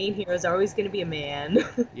the main hero is always going to be a man.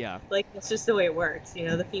 Yeah, like that's just the way it works.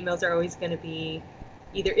 The females are always going to be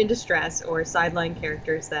either in distress or sideline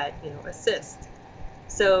characters that assist.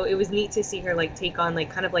 So it was neat to see her take on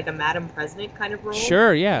kind of like a Madam President kind of role.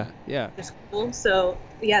 Sure, yeah. It's cool. So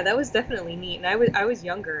yeah, that was definitely neat. And I was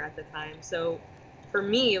younger at the time, so for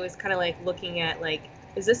me it was kind of like looking at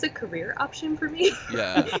is this a career option for me?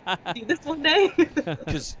 Yeah. Do this one day.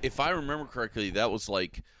 Because if I remember correctly, that was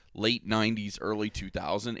late 90s, early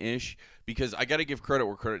 2000-ish. Because I got to give credit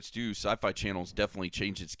where credit's due. Sci-Fi Channel's definitely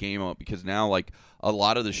changed its game up because now a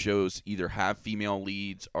lot of the shows either have female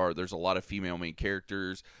leads or there's a lot of female main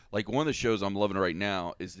characters. One of the shows I'm loving right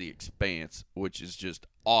now is The Expanse, which is just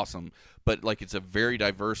awesome. But it's a very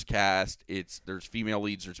diverse cast. There's female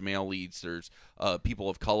leads, there's male leads, there's people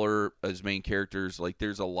of color as main characters.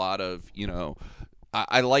 There's a lot of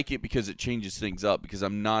I like it because it changes things up because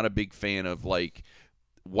I'm not a big fan of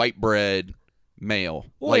white bread male.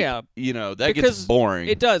 Well, yeah. That gets boring.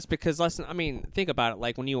 It does because think about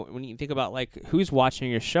it. When you think about who's watching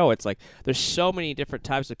your show, it's there's so many different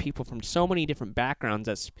types of people from so many different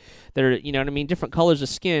backgrounds. That are different colors of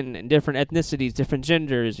skin and different ethnicities, different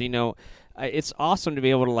genders. it's awesome to be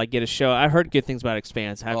able to like get a show. I heard good things about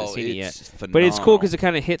Expanse. I haven't seen it yet, phenomenal. but it's cool because it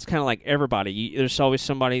kind of hits kind of like everybody. There's always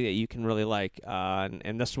somebody that you can really like,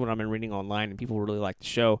 and that's what I've been reading online, and people really like the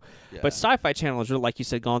show. Yeah. But Sci-Fi Channel has really, like you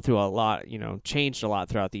said, gone through a lot. Changed a lot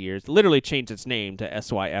throughout the years. Literally changed its name to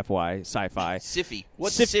SYFY Sci-Fi. Siffy.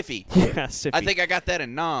 What's Sif- Siffy? Yeah, Siffy. I think I got that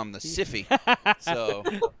in Nom, the Siffy. So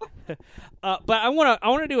But I want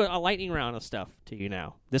to do a lightning round of stuff to you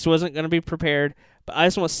now. This wasn't going to be prepared, but I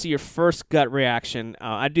just want to see your first gut reaction.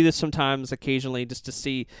 I do this sometimes, occasionally, just to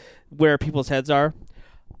see where people's heads are.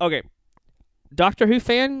 Okay, Doctor Who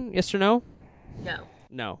fan? Yes or no? No.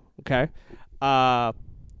 No. Okay.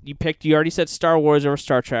 You already said Star Wars over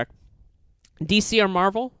Star Trek. DC or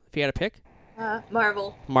Marvel? If you had to pick.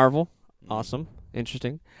 Marvel. Marvel. Awesome.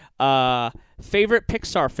 Interesting. Favorite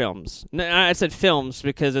Pixar films? No, I said films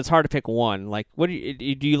because it's hard to pick one. Like, what do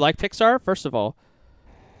you like Pixar? First of all.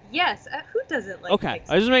 Yes. Who doesn't like Okay, Pixar?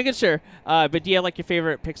 I was just making sure. But do you have like your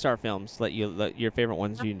favorite Pixar films? Your favorite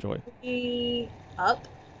ones you enjoy? Up.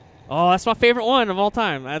 Oh, that's my favorite one of all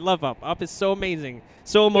time. I love Up. Up is so amazing,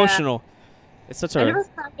 so emotional. It's such I a. never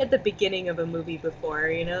cried at the beginning of a movie before.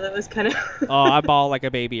 That was kind of. Oh, I bawl like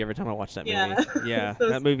a baby every time I watch that movie. Yeah. Yeah, So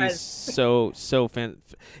that movie's surprising. so fan.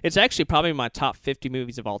 It's actually probably my top 50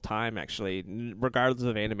 movies of all time. Actually, regardless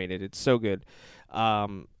of animated, it's so good.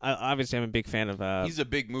 Obviously, I'm a big fan of. he's a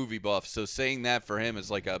big movie buff, so saying that for him is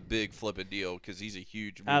like a big flipping deal because he's a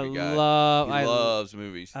huge movie I guy. love. He loves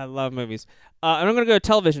movies. I love movies. And I'm gonna go to a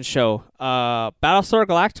television show. Battlestar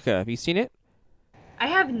Galactica. Have you seen it? I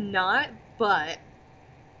have not, but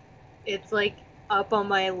it's like up on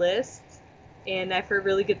my list, and I've heard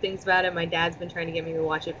really good things about it. My dad's been trying to get me to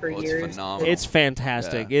watch it for It's years. phenomenal. It's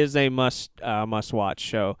fantastic. Yeah. It is a must watch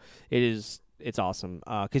show. It's awesome.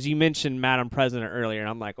 Because you mentioned Madam President earlier, and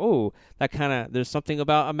I'm like, oh, that kind of there's something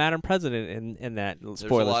about a Madam President in that.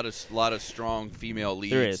 Spoilers. There's a lot of strong female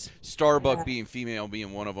leads. There is. Starbuck Yeah. being female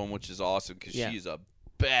being one of them, which is awesome because Yeah. she's a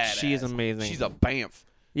badass. She is amazing. She's a bamf.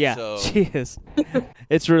 Yeah, So- she is.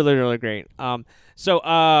 It's really, really great.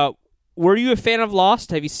 So, were you a fan of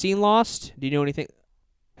Lost? Have you seen Lost? Do you know anything?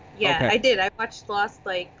 Yeah, Okay. I did. I watched Lost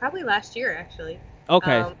probably last year actually.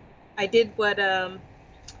 Okay. I did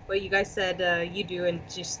what you guys said you do and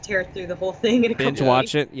just tear through the whole thing in a Binge couple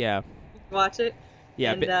watch weeks. it. Yeah. Watch it.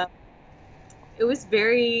 Yeah. And it was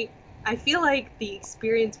very. I feel like the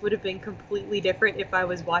experience would have been completely different if I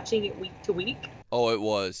was watching it week to week. Oh, it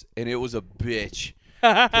was, and it was a bitch.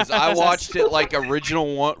 Because I watched it like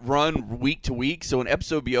original run week to week, so an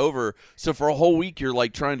episode be over. So for a whole week, you're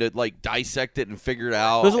like trying to like dissect it and figure it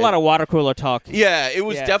out. There's a lot of water cooler talk. Yeah, it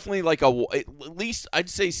was Yeah. definitely like at least I'd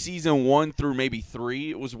say season 1 through maybe 3.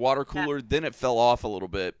 It was water cooler. Then it fell off a little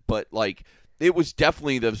bit, but like it was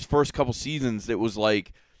definitely those first couple seasons. It was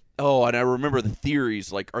like. Oh, and I remember the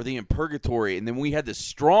theories, like, are they in purgatory? And then we had this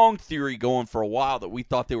strong theory going for a while that we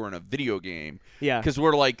thought they were in a video game. Yeah. Because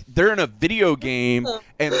we're like, they're in a video game,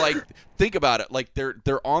 and, like, think about it. Like, they're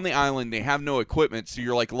on the island, they have no equipment, so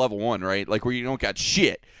you're, like, level 1, right? Like, where you don't got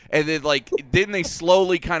shit. And then, like, then they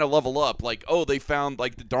slowly kind of level up. Like, oh, they found,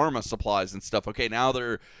 like, the Dharma supplies and stuff. Okay, now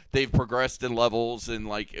they've progressed in levels, and,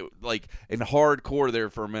 like in hardcore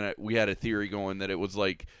there for a minute, we had a theory going that it was,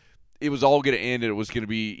 like, it was all going to end, and it was going to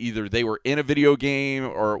be either they were in a video game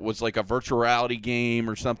or it was like a virtual reality game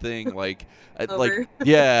or something. Like, Over.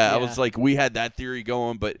 Yeah. I was like, we had that theory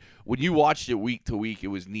going, but when you watched it week to week, it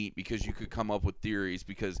was neat because you could come up with theories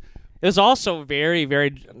because. It was also very,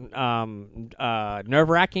 very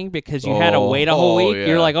nerve-wracking because you had to wait a whole week. yeah.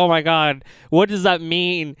 You're like, oh, my God, what does that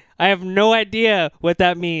mean? I have no idea what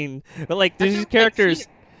that means. But, like, there's these characters.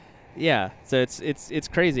 Yeah, so it's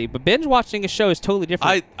crazy. But binge watching a show is totally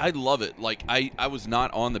different. I love it. Like, I was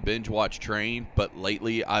not on the binge watch train, but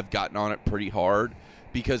lately I've gotten on it pretty hard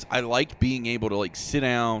because I like being able to, like, sit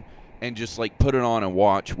down and just, like, put it on and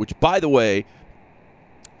watch, which, by the way,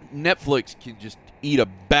 Netflix can just eat a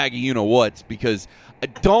bag of you-know-whats because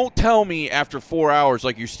don't tell me after 4 hours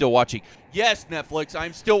like you're still watching. Yes, Netflix,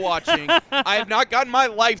 I'm still watching. I have not gotten my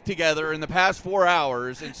life together in the past 4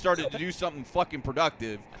 hours and started to do something fucking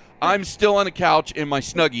productive. I'm still on the couch in my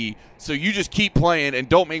Snuggie, so you just keep playing and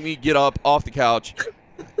don't make me get up off the couch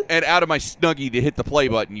and out of my Snuggie to hit the play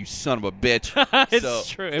button, you son of a bitch. It's So,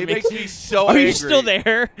 true. It makes me so Are angry. you still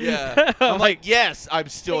there? Yeah. I'm like, yes, I'm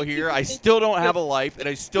still here. I still don't have a life, and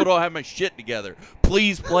I still don't have my shit together.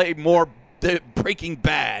 Please play more Breaking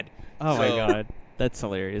Bad. Oh, my So- God. That's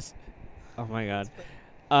hilarious. Oh, my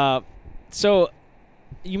God. So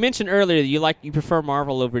you mentioned earlier that you prefer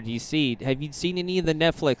Marvel over DC. Have you seen any of the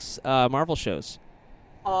Netflix Marvel shows?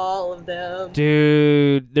 all of them.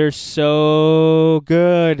 Dude, they're so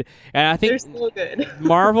good. And I think They're so good.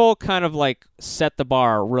 Marvel kind of like set the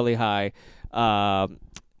bar really high.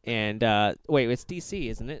 Wait, it's DC,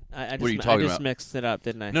 isn't it? What are you talking I just about? mixed it up,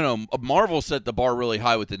 didn't I? No, Marvel set the bar really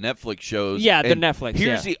high with the Netflix shows. Yeah, the and Netflix,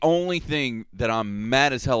 Here's yeah. the only thing that I'm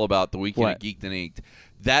mad as hell about the weekend What? of Geeked and Inked.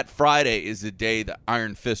 That Friday is the day that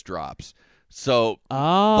Iron Fist drops. So,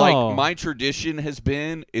 Oh. like, my tradition has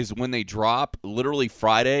been is when they drop, literally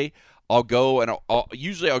Friday, I'll go and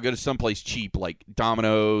usually I'll go to someplace cheap like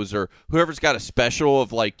Domino's or whoever's got a special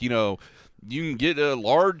of like, you know, you can get a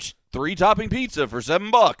large 3-topping pizza for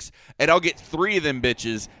 $7, and I'll get 3 of them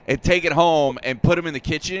bitches and take it home and put them in the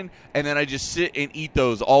kitchen, and then I just sit and eat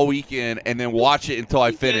those all weekend and then watch it until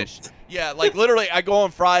I finish. Yeah, like literally, I go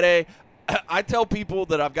on Friday. I tell people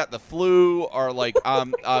that I've got the flu or like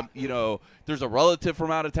you know, there's a relative from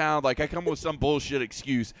out of town. Like I come with some bullshit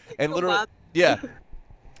excuse and literally, yeah.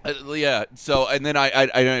 Yeah, so and then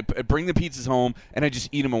I bring the pizzas home and I just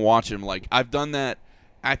eat them and watch them. Like I've done that.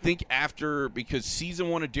 I think because season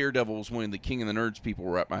 1 of Daredevil was when the King of the Nerds people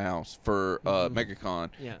were at my house for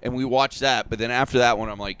MegaCon, Yeah. and we watched that. But then after that one,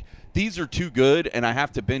 I'm like, these are too good, and I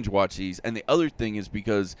have to binge watch these. And the other thing is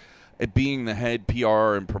because being the head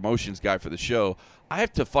PR and promotions guy for the show, I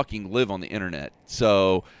have to fucking live on the internet.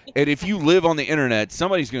 So, and if you live on the internet,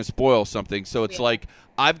 somebody's going to spoil something. So it's like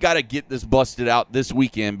I've got to get this busted out this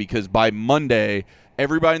weekend because by Monday,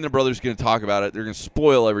 everybody and their brother's going to talk about it. They're going to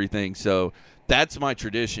spoil everything. So that's my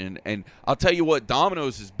tradition. And I'll tell you what,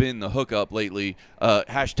 Domino's has been the hookup lately.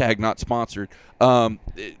 Hashtag not sponsored.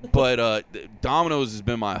 But Domino's has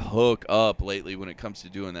been my hook up lately when it comes to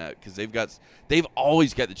doing that because they've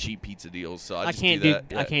always got the cheap pizza deals. So I can't do that.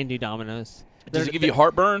 I can't do Domino's. Does it give you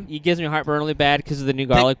heartburn? It gives me heartburn really bad because of the new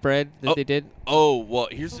garlic bread that they did. Oh, well,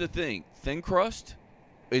 here's the thing. Thin crust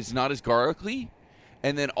is not as garlicky.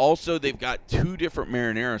 And then also they've got 2 different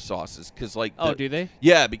marinara sauces. Cause like Do they?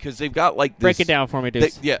 Yeah, because they've got like this. Break it down for me,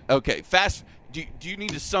 dude. Yeah, okay. Do you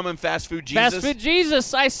need to summon Fast Food Jesus? Fast Food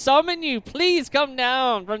Jesus, I summon you. Please come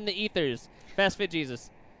down from the ethers. Fast Food Jesus.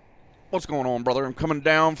 What's going on, brother? I'm coming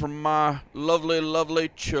down from my lovely, lovely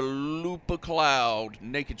chalupa cloud,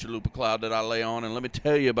 naked chalupa cloud that I lay on. And let me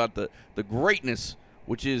tell you about the greatness,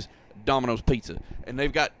 which is Domino's Pizza. And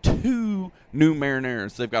they've got 2 new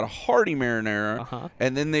marinaras. They've got a hearty marinara,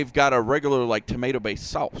 and then they've got a regular, like, tomato-based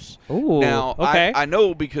sauce. Ooh, now, okay. I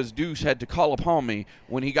know because Deuce had to call upon me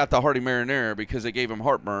when he got the hearty marinara because it gave him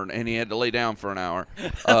heartburn, and he had to lay down for an hour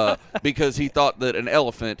because he thought that an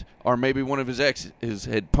elephant or maybe one of his exes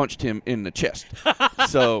had punched him in the chest.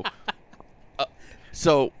 So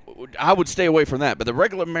I would stay away from that. But the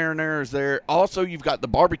regular marinara is there. Also, you've got the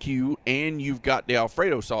barbecue, and you've got the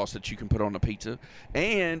Alfredo sauce that you can put on the pizza.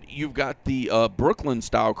 And you've got the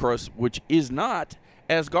Brooklyn-style crust, which is not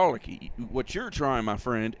as garlicky. What you're trying, my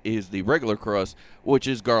friend, is the regular crust, which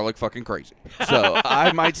is garlic fucking crazy. So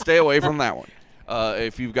I might stay away from that one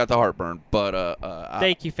if you've got the heartburn. But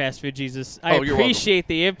Thank you, Fast Food Jesus. I you're appreciate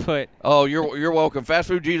the input. Oh, you're welcome. Fast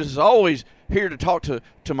Food Jesus is always here to talk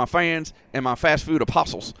to my fans and my fast food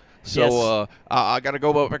apostles. So Yes. I got to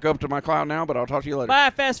go back up to my cloud now, but I'll talk to you later.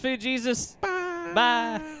 Bye, Fast Food Jesus.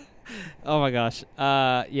 Bye. Oh my gosh.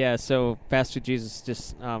 Yeah. So Fast Food Jesus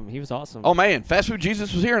just he was awesome. Oh man, Fast Food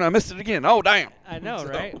Jesus was here and I missed it again. Oh damn. I know, So-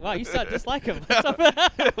 right? Wow, you sound just like him. What's up with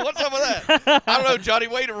that? I don't know, Johnny.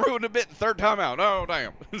 Way to ruin a bit the 3rd time out. Oh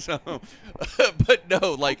damn. So, but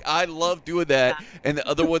no, like I love doing that. And the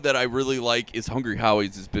other one that I really like is Hungry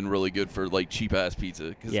Howie's. Has been really good for like cheap ass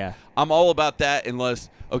pizza. 'Cause Yeah. I'm all about that.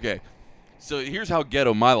 Unless So here's how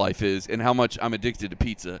ghetto my life is and how much I'm addicted to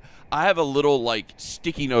pizza. I have a little like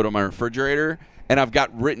sticky note on my refrigerator, and I've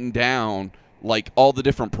got written down like all the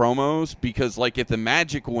different promos because like if the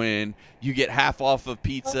Magic win, you get half off of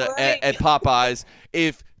pizza at Popeyes.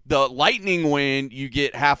 If the Lightning win, you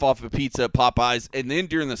get half off of pizza at Popeyes. And then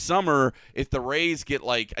during the summer, if the Rays get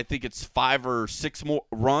like I think it's 5 or 6 more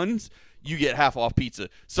runs, you get half off pizza.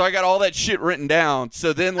 So I got all that shit written down.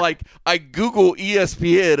 So then like I Google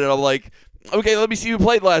ESPN and I'm like, okay, let me see who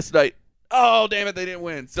played last night. Oh, damn it, they didn't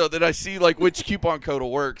win. So then I see like which coupon code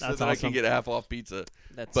will work so That's that I awesome. can get a half off pizza.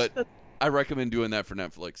 But I recommend doing that for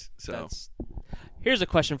Netflix. So Here's a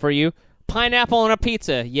question for you: pineapple on a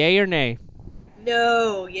pizza, yay or nay?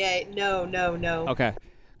 No. Okay.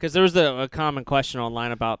 Because there was a common question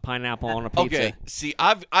online about pineapple on a pizza. Okay, see,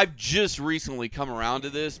 I've just recently come around to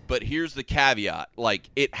this, but here's the caveat: like,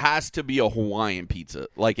 it has to be a Hawaiian pizza.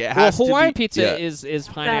 Like, it has Hawaiian to be, pizza yeah, is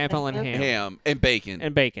pineapple and ham. ham and bacon.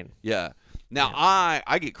 And bacon. Yeah. Now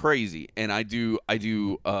I get crazy and I do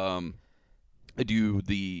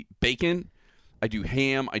the bacon. I do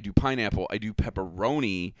ham, I do pineapple, I do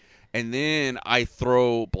pepperoni, and then I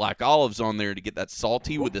throw black olives on there to get that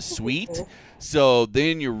salty with the sweet. So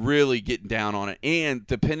then you're really getting down on it. And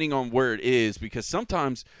depending on where it is, because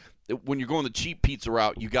sometimes when you're going the cheap pizza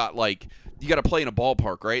route, you got to play in a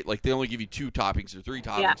ballpark, right? Like they only give you 2 toppings or 3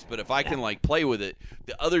 toppings. Yeah. But if I can like play with it,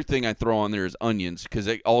 the other thing I throw on there is onions, because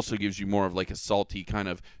it also gives you more of like a salty kind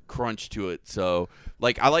of crunch to it. So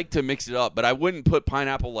like I like to mix it up, but I wouldn't put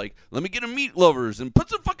pineapple like, let me get a meat lovers and put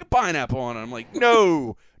some fucking pineapple on it. I'm like,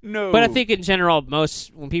 no. But I think in general,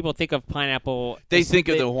 when people think of pineapple, they think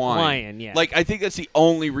of the Hawaiian. Yeah. Like I think that's the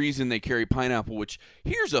only reason they carry pineapple. Which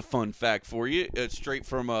here's a fun fact for you, straight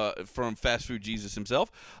from Fast Food Jesus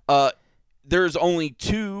himself. There's only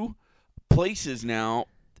 2 places now,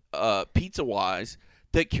 pizza-wise,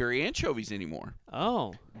 that carry anchovies anymore.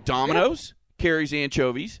 Oh. Domino's carries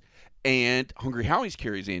anchovies, and Hungry Howie's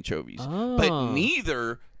carries anchovies. Oh. But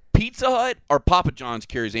neither Pizza Hut or Papa John's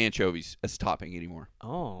carries anchovies as topping anymore.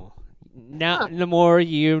 Oh. Now, the more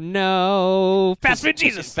you know. Fast Food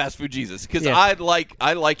Jesus. Fast Food Jesus. Because Yeah. I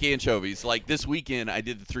like anchovies. Like this weekend, I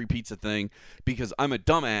did the 3 pizza thing because I'm a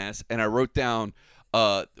dumbass, and I wrote down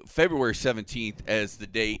February 17th as the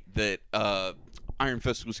date that Iron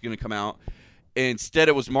Fist was going to come out. Instead,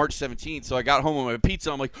 it was March 17th, so I got home with my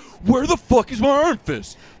pizza. I'm like, where the fuck is my Iron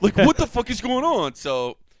Fist? Like, what the fuck is going on?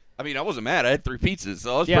 So, I mean, I wasn't mad. I had 3 pizzas,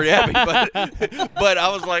 so I was pretty happy. But I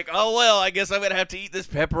was like, oh, well, I guess I'm going to have to eat this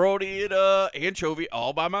pepperoni and anchovy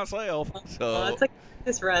all by myself. So It's like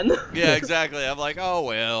this run. yeah, exactly. I'm like, oh,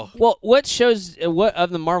 well. Well, what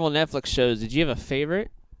of the Marvel Netflix shows, did you have a favorite?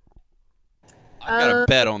 I've got a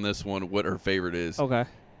bet on this one what her favorite is. Okay.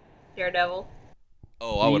 Daredevil.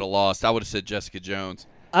 Oh, I would have lost. I would have said Jessica Jones.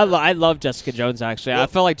 I love Jessica Jones, actually. Well, I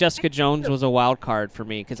felt like Jessica Jones was a wild card for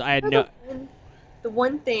me because I had no... The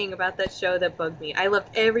one thing about that show that bugged me, I loved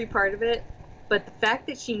every part of it, but the fact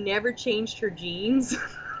that she never changed her jeans.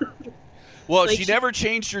 Well, Like, she never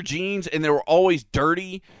changed her jeans, and they were always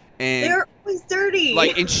dirty. And They're always dirty.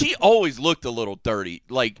 like, and she always looked a little dirty.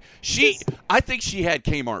 Like, I think she had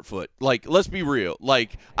Kmart foot. Like, let's be real.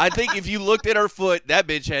 Like, I think if you looked at her foot, that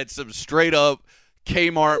bitch had some straight up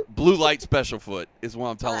Kmart blue light special foot, is what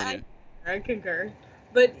I'm telling you. I concur.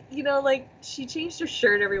 But, like, she changed her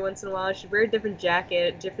shirt every once in a while. She'd wear a different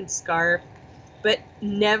jacket, different scarf. But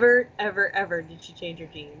never, ever, ever did she change her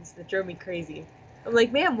jeans. That drove me crazy. I'm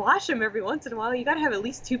like, man, wash them every once in a while. You gotta have at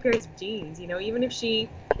least 2 pairs of jeans, even if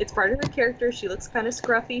it's part of her character. She looks kind of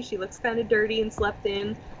scruffy. She looks kind of dirty and slept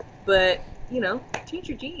in. But, change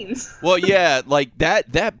your jeans. Well, yeah, like,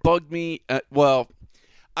 that bugged me.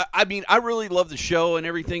 I mean, I really love the show and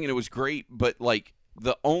everything, and it was great. But, like,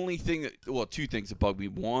 the only thing 2 things that bugged me.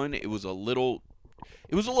 One, it was a little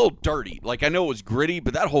dirty. Like, I know it was gritty,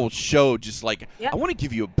 but that whole show just like, I want to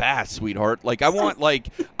give you a bath, sweetheart. Like, I want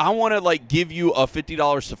to give you a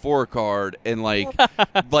 $50 Sephora card and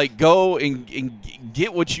like go and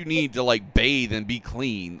get what you need to like bathe and be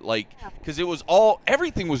clean. Like, because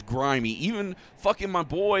everything was grimy. Even fucking my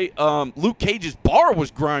boy Luke Cage's bar was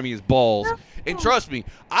grimy as balls. And trust me,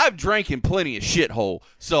 I've drank in plenty of shithole,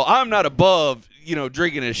 so I'm not above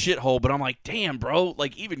drinking a shithole. But I'm like, damn, bro.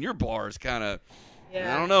 Like, even your bar is kind of.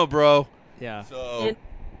 Yeah. I don't know, bro. Yeah. So And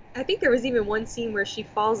I think there was even one scene where she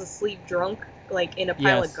falls asleep drunk, like in a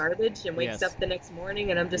pile of garbage, and wakes up the next morning,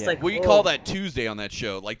 and I'm just like, well, you whoa. call that Tuesday on that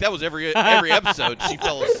show. Like, that was every episode. She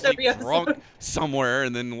fell asleep Every episode. drunk somewhere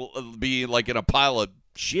and then be like in a pile of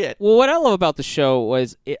shit. Well, what I love about the show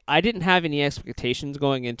was I didn't have any expectations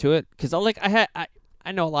going into it because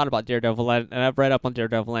I know a lot about Daredevil, and I've read up on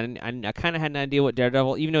Daredevil, and I kind of had an idea what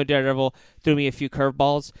Daredevil, even though Daredevil threw me a few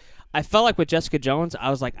curveballs. I felt like with Jessica Jones, I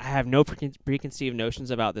was like, I have no preconceived notions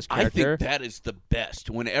about this character. I think that is the best.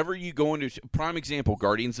 Whenever you go into prime example,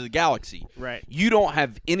 Guardians of the Galaxy, right? You don't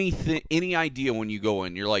have any idea when you go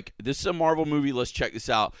in. You're like, this is a Marvel movie. Let's check this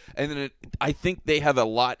out. And then I think they have a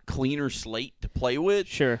lot cleaner slate to play with.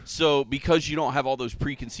 Sure. So because you don't have all those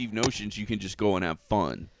preconceived notions, you can just go and have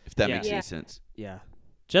fun. If that makes any sense. Yeah.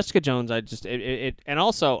 Jessica Jones, and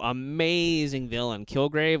also amazing villain.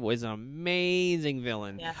 Kilgrave was an amazing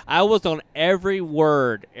villain. Yeah. I was on every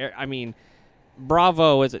word. I mean,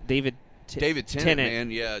 bravo! Is it David Tennant,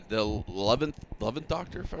 man? Yeah, the 11th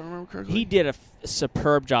Doctor, if I remember correctly. He did a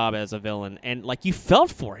superb job as a villain, and like you felt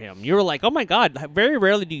for him. You were like, oh my god! Very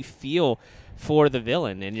rarely do you feel for the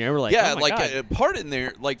villain, and you were like, yeah, oh my like god. a part in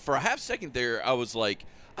there, like for a half second there, I was like,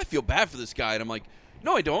 I feel bad for this guy, and I'm like.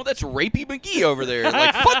 No, I don't. That's Rapey McGee over there.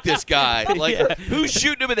 Like, fuck this guy. Like, who's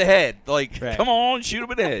shooting him in the head? Like, come on, shoot him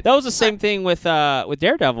in the head. That was the same thing with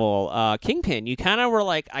Daredevil, Kingpin. You kind of were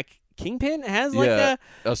like, Kingpin has like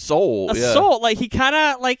a soul. a soul. Like he kind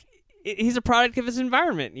of like he's a product of his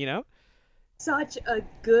environment, you know? Such a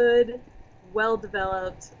good,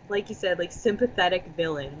 well-developed, like you said, like sympathetic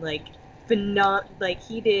villain. Like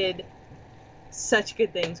he did such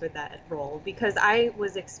good things with that role, because I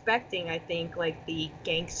was expecting, I think, like the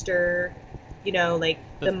gangster, you know, like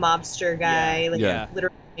the mobster guy,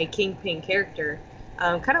 literally a kingpin character,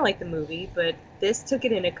 kind of like the movie, but this took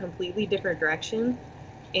it in a completely different direction,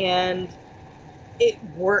 and it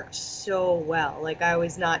worked so well. Like, I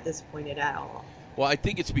was not disappointed at all. Well, I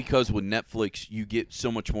think it's because with Netflix, you get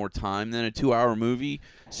so much more time than a 2-hour movie,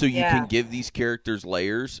 so you can give these characters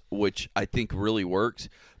layers, which I think really works.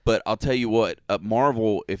 But I'll tell you what,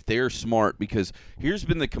 Marvel, if they're smart, because here's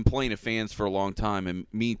been the complaint of fans for a long time, and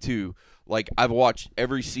me too. Like, I've watched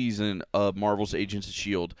every season of Marvel's Agents of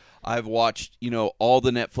S.H.I.E.L.D. I've watched, all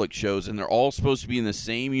the Netflix shows, and they're all supposed to be in the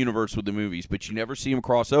same universe with the movies, but you never see them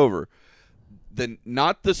cross over.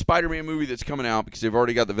 Not the Spider-Man movie that's coming out, because they've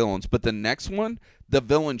already got the villains, but the next one, the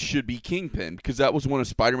villain should be Kingpin, because that was one of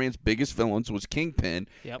Spider-Man's biggest villains was Kingpin,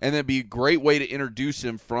 and that'd be a great way to introduce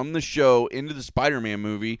him from the show into the Spider-Man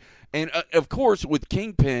movie. And of course, with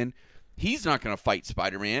Kingpin, he's not going to fight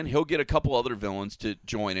Spider-Man. He'll get a couple other villains to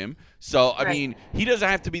join him. So, I mean, he doesn't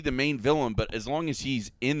have to be the main villain, but as long as he's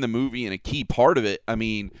in the movie and a key part of it, I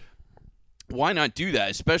mean, why not do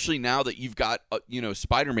that? Especially now that you've got,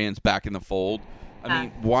 Spider-Man's back in the fold. I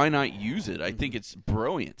mean, why not use it? I think it's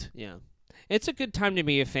brilliant. Yeah. It's a good time to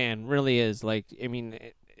be a fan, really is. Like, I mean,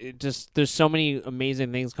 it just, there's so many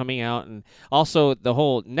amazing things coming out, and also the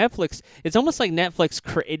whole Netflix, it's almost like Netflix,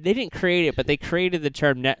 they didn't create it, but they created the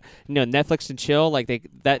term, Netflix and chill, like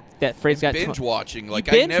that phrase got binge watching.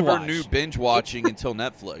 Like, I never knew binge watching until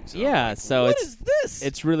Netflix. Yeah, so what is this?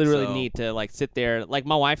 It's really, really neat to, like, sit there. Like,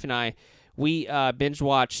 my wife and I, we binge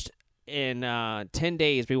watched in 10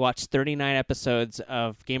 days. We watched 39 episodes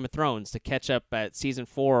of Game of Thrones to catch up at season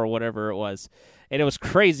 4 or whatever it was, and it was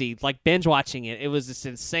crazy. Like, binge watching it was just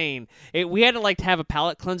insane. We had to like have a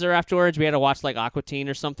palate cleanser afterwards. We had to watch like Aqua Teen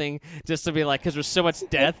or something just to be like, because there's so much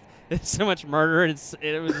death and so much murder, and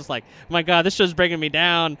it was just like, oh my god, this show's bringing me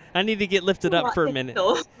down. I need to get lifted up for a minute.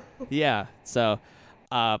 Yeah. So,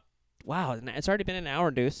 wow, it's already been an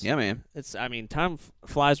hour, Deuce. Yeah, man. Time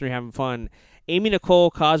flies when you're having fun. Amy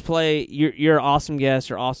Nicole Cosplay, you're an awesome guest.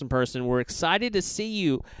 You're an awesome person. We're excited to see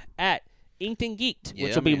you at Inked and Geeked,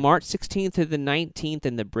 which will be March 16th to the 19th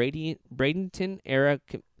in the Bradenton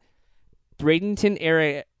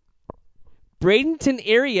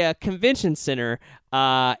Area Convention Center.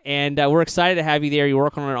 And we're excited to have you there. You're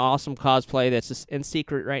working on an awesome cosplay that's just in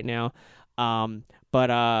secret right now.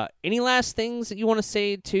 But any last things that you want to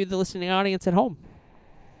say to the listening audience at home?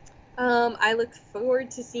 I look forward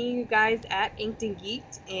to seeing you guys at Inked and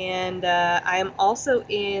Geeked, and I am also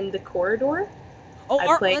in The Corridor.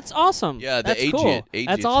 Oh, that's awesome. Yeah, that's cool.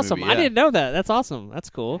 That's awesome. Movie, yeah. I didn't know that. That's awesome. That's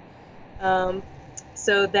cool.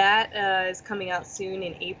 So that is coming out soon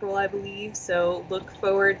in April, I believe. So look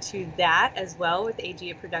forward to that as well with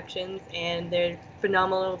AGA Productions and their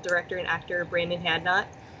phenomenal director and actor, Brandon Hadnot.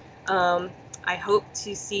 I hope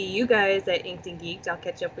to see you guys at Inked and Geeked. I'll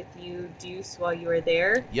catch up with you, Deuce, while you are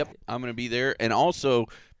there. Yep, I'm going to be there. And also,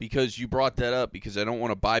 because you brought that up, because I don't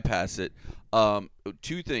want to bypass it,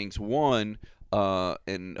 2 things. One,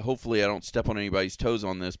 and hopefully I don't step on anybody's toes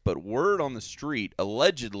on this, but word on the street,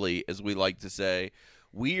 allegedly, as we like to say,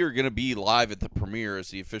 we are going to be live at the premiere as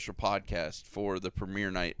the official podcast for the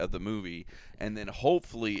premiere night of the movie. And then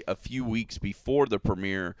hopefully a few weeks before the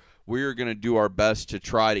premiere, we're going to do our best to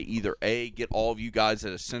try to either A, get all of you guys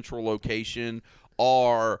at a central location,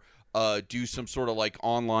 or do some sort of like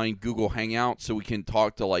online Google Hangout so we can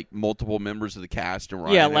talk to like multiple members of the cast and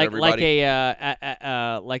Ryan and everybody.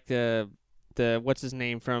 Like the what's his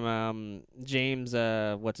name from James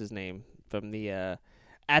what's his name from the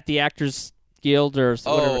at the Actors Guild or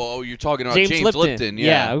whatever. Oh, you're talking about James Lipton.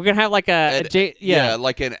 Yeah, we're gonna have like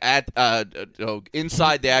like an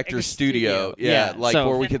inside the actor's studio. Yeah,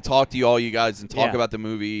 where we can talk to you all, you guys, and talk about the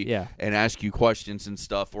movie. And ask you questions and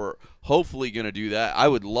stuff. We're hopefully gonna do that. I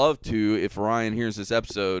would love to, if Ryan hears this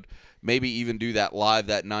episode, maybe even do that live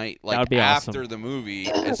that night, like after awesome. The movie,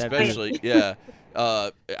 especially.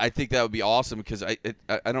 I think that would be awesome because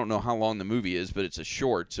I don't know how long the movie is, but it's a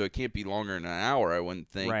short, so it can't be longer than an hour, I wouldn't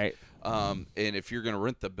think. Right. And if you're going to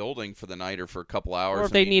rent the building for the night or for a couple hours, or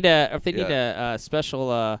if they need a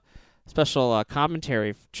special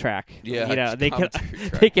commentary track,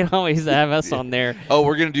 they can always have us on there. Oh,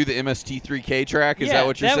 we're going to do the MST3K track. Is that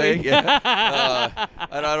what you're saying? I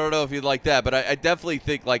don't know if you'd like that, but I definitely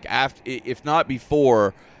think like after, if not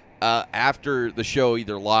before. After the show,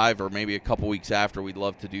 either live or maybe a couple weeks after, we'd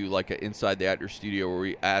love to do like an Inside the Actor Studio where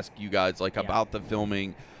we ask you guys like about the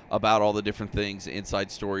filming about all the different things,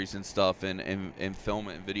 inside stories and stuff, and film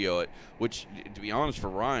it and video it. Which, to be honest, for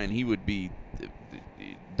Ryan, he would be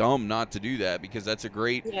dumb not to do that, because that's a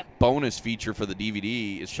great bonus feature for the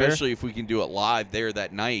DVD, especially if we can do it live there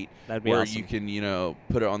that night. That'd be where awesome. you can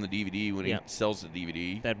put it on the DVD when he sells the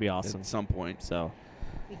DVD. That'd be awesome at some point. So,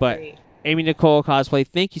 but Amy Nicole Cosplay,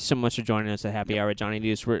 thank you so much for joining us at Happy Hour with Johnny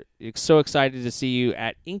Deuce. We're so excited to see you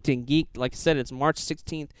at Inked & Geeked. Like I said, it's March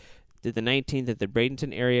 16th to the 19th at the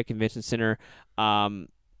Bradenton Area Convention Center.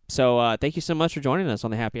 So thank you so much for joining us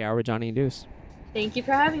on the Happy Hour with Johnny and Deuce. Thank you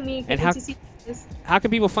for having me. And Good to see you guys. How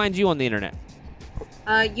can people find you on the internet?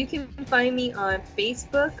 You can find me on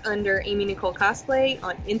Facebook under Amy Nicole Cosplay,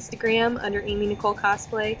 on Instagram under Amy Nicole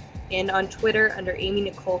Cosplay, and on Twitter under Amy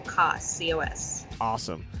Nicole Cos, C-O-S.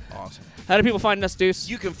 Awesome. Awesome. How do people find us, Deuce?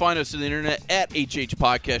 You can find us on the internet at HH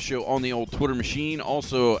Podcast Show on the old Twitter machine.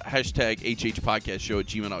 Also, hashtag HH Podcast Show at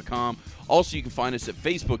gmail.com. Also, you can find us at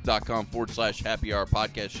facebook.com/Happy Hour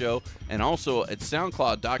Podcast Show, and also at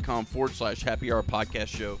soundcloud.com/Happy Hour Podcast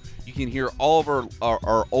Show. You can hear all of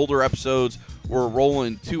our older episodes. We're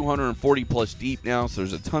rolling 240 plus deep now, so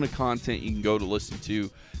there's a ton of content you can go to listen to.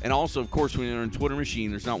 And also, of course, when you're in Twitter machine,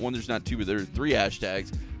 there's not one, there's not two, but there are 3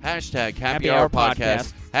 hashtags. Hashtag Happy Hour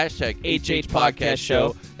Podcast, hashtag HH Podcast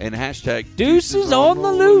Show, and hashtag Deuces on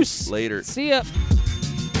the loose. Later. See ya.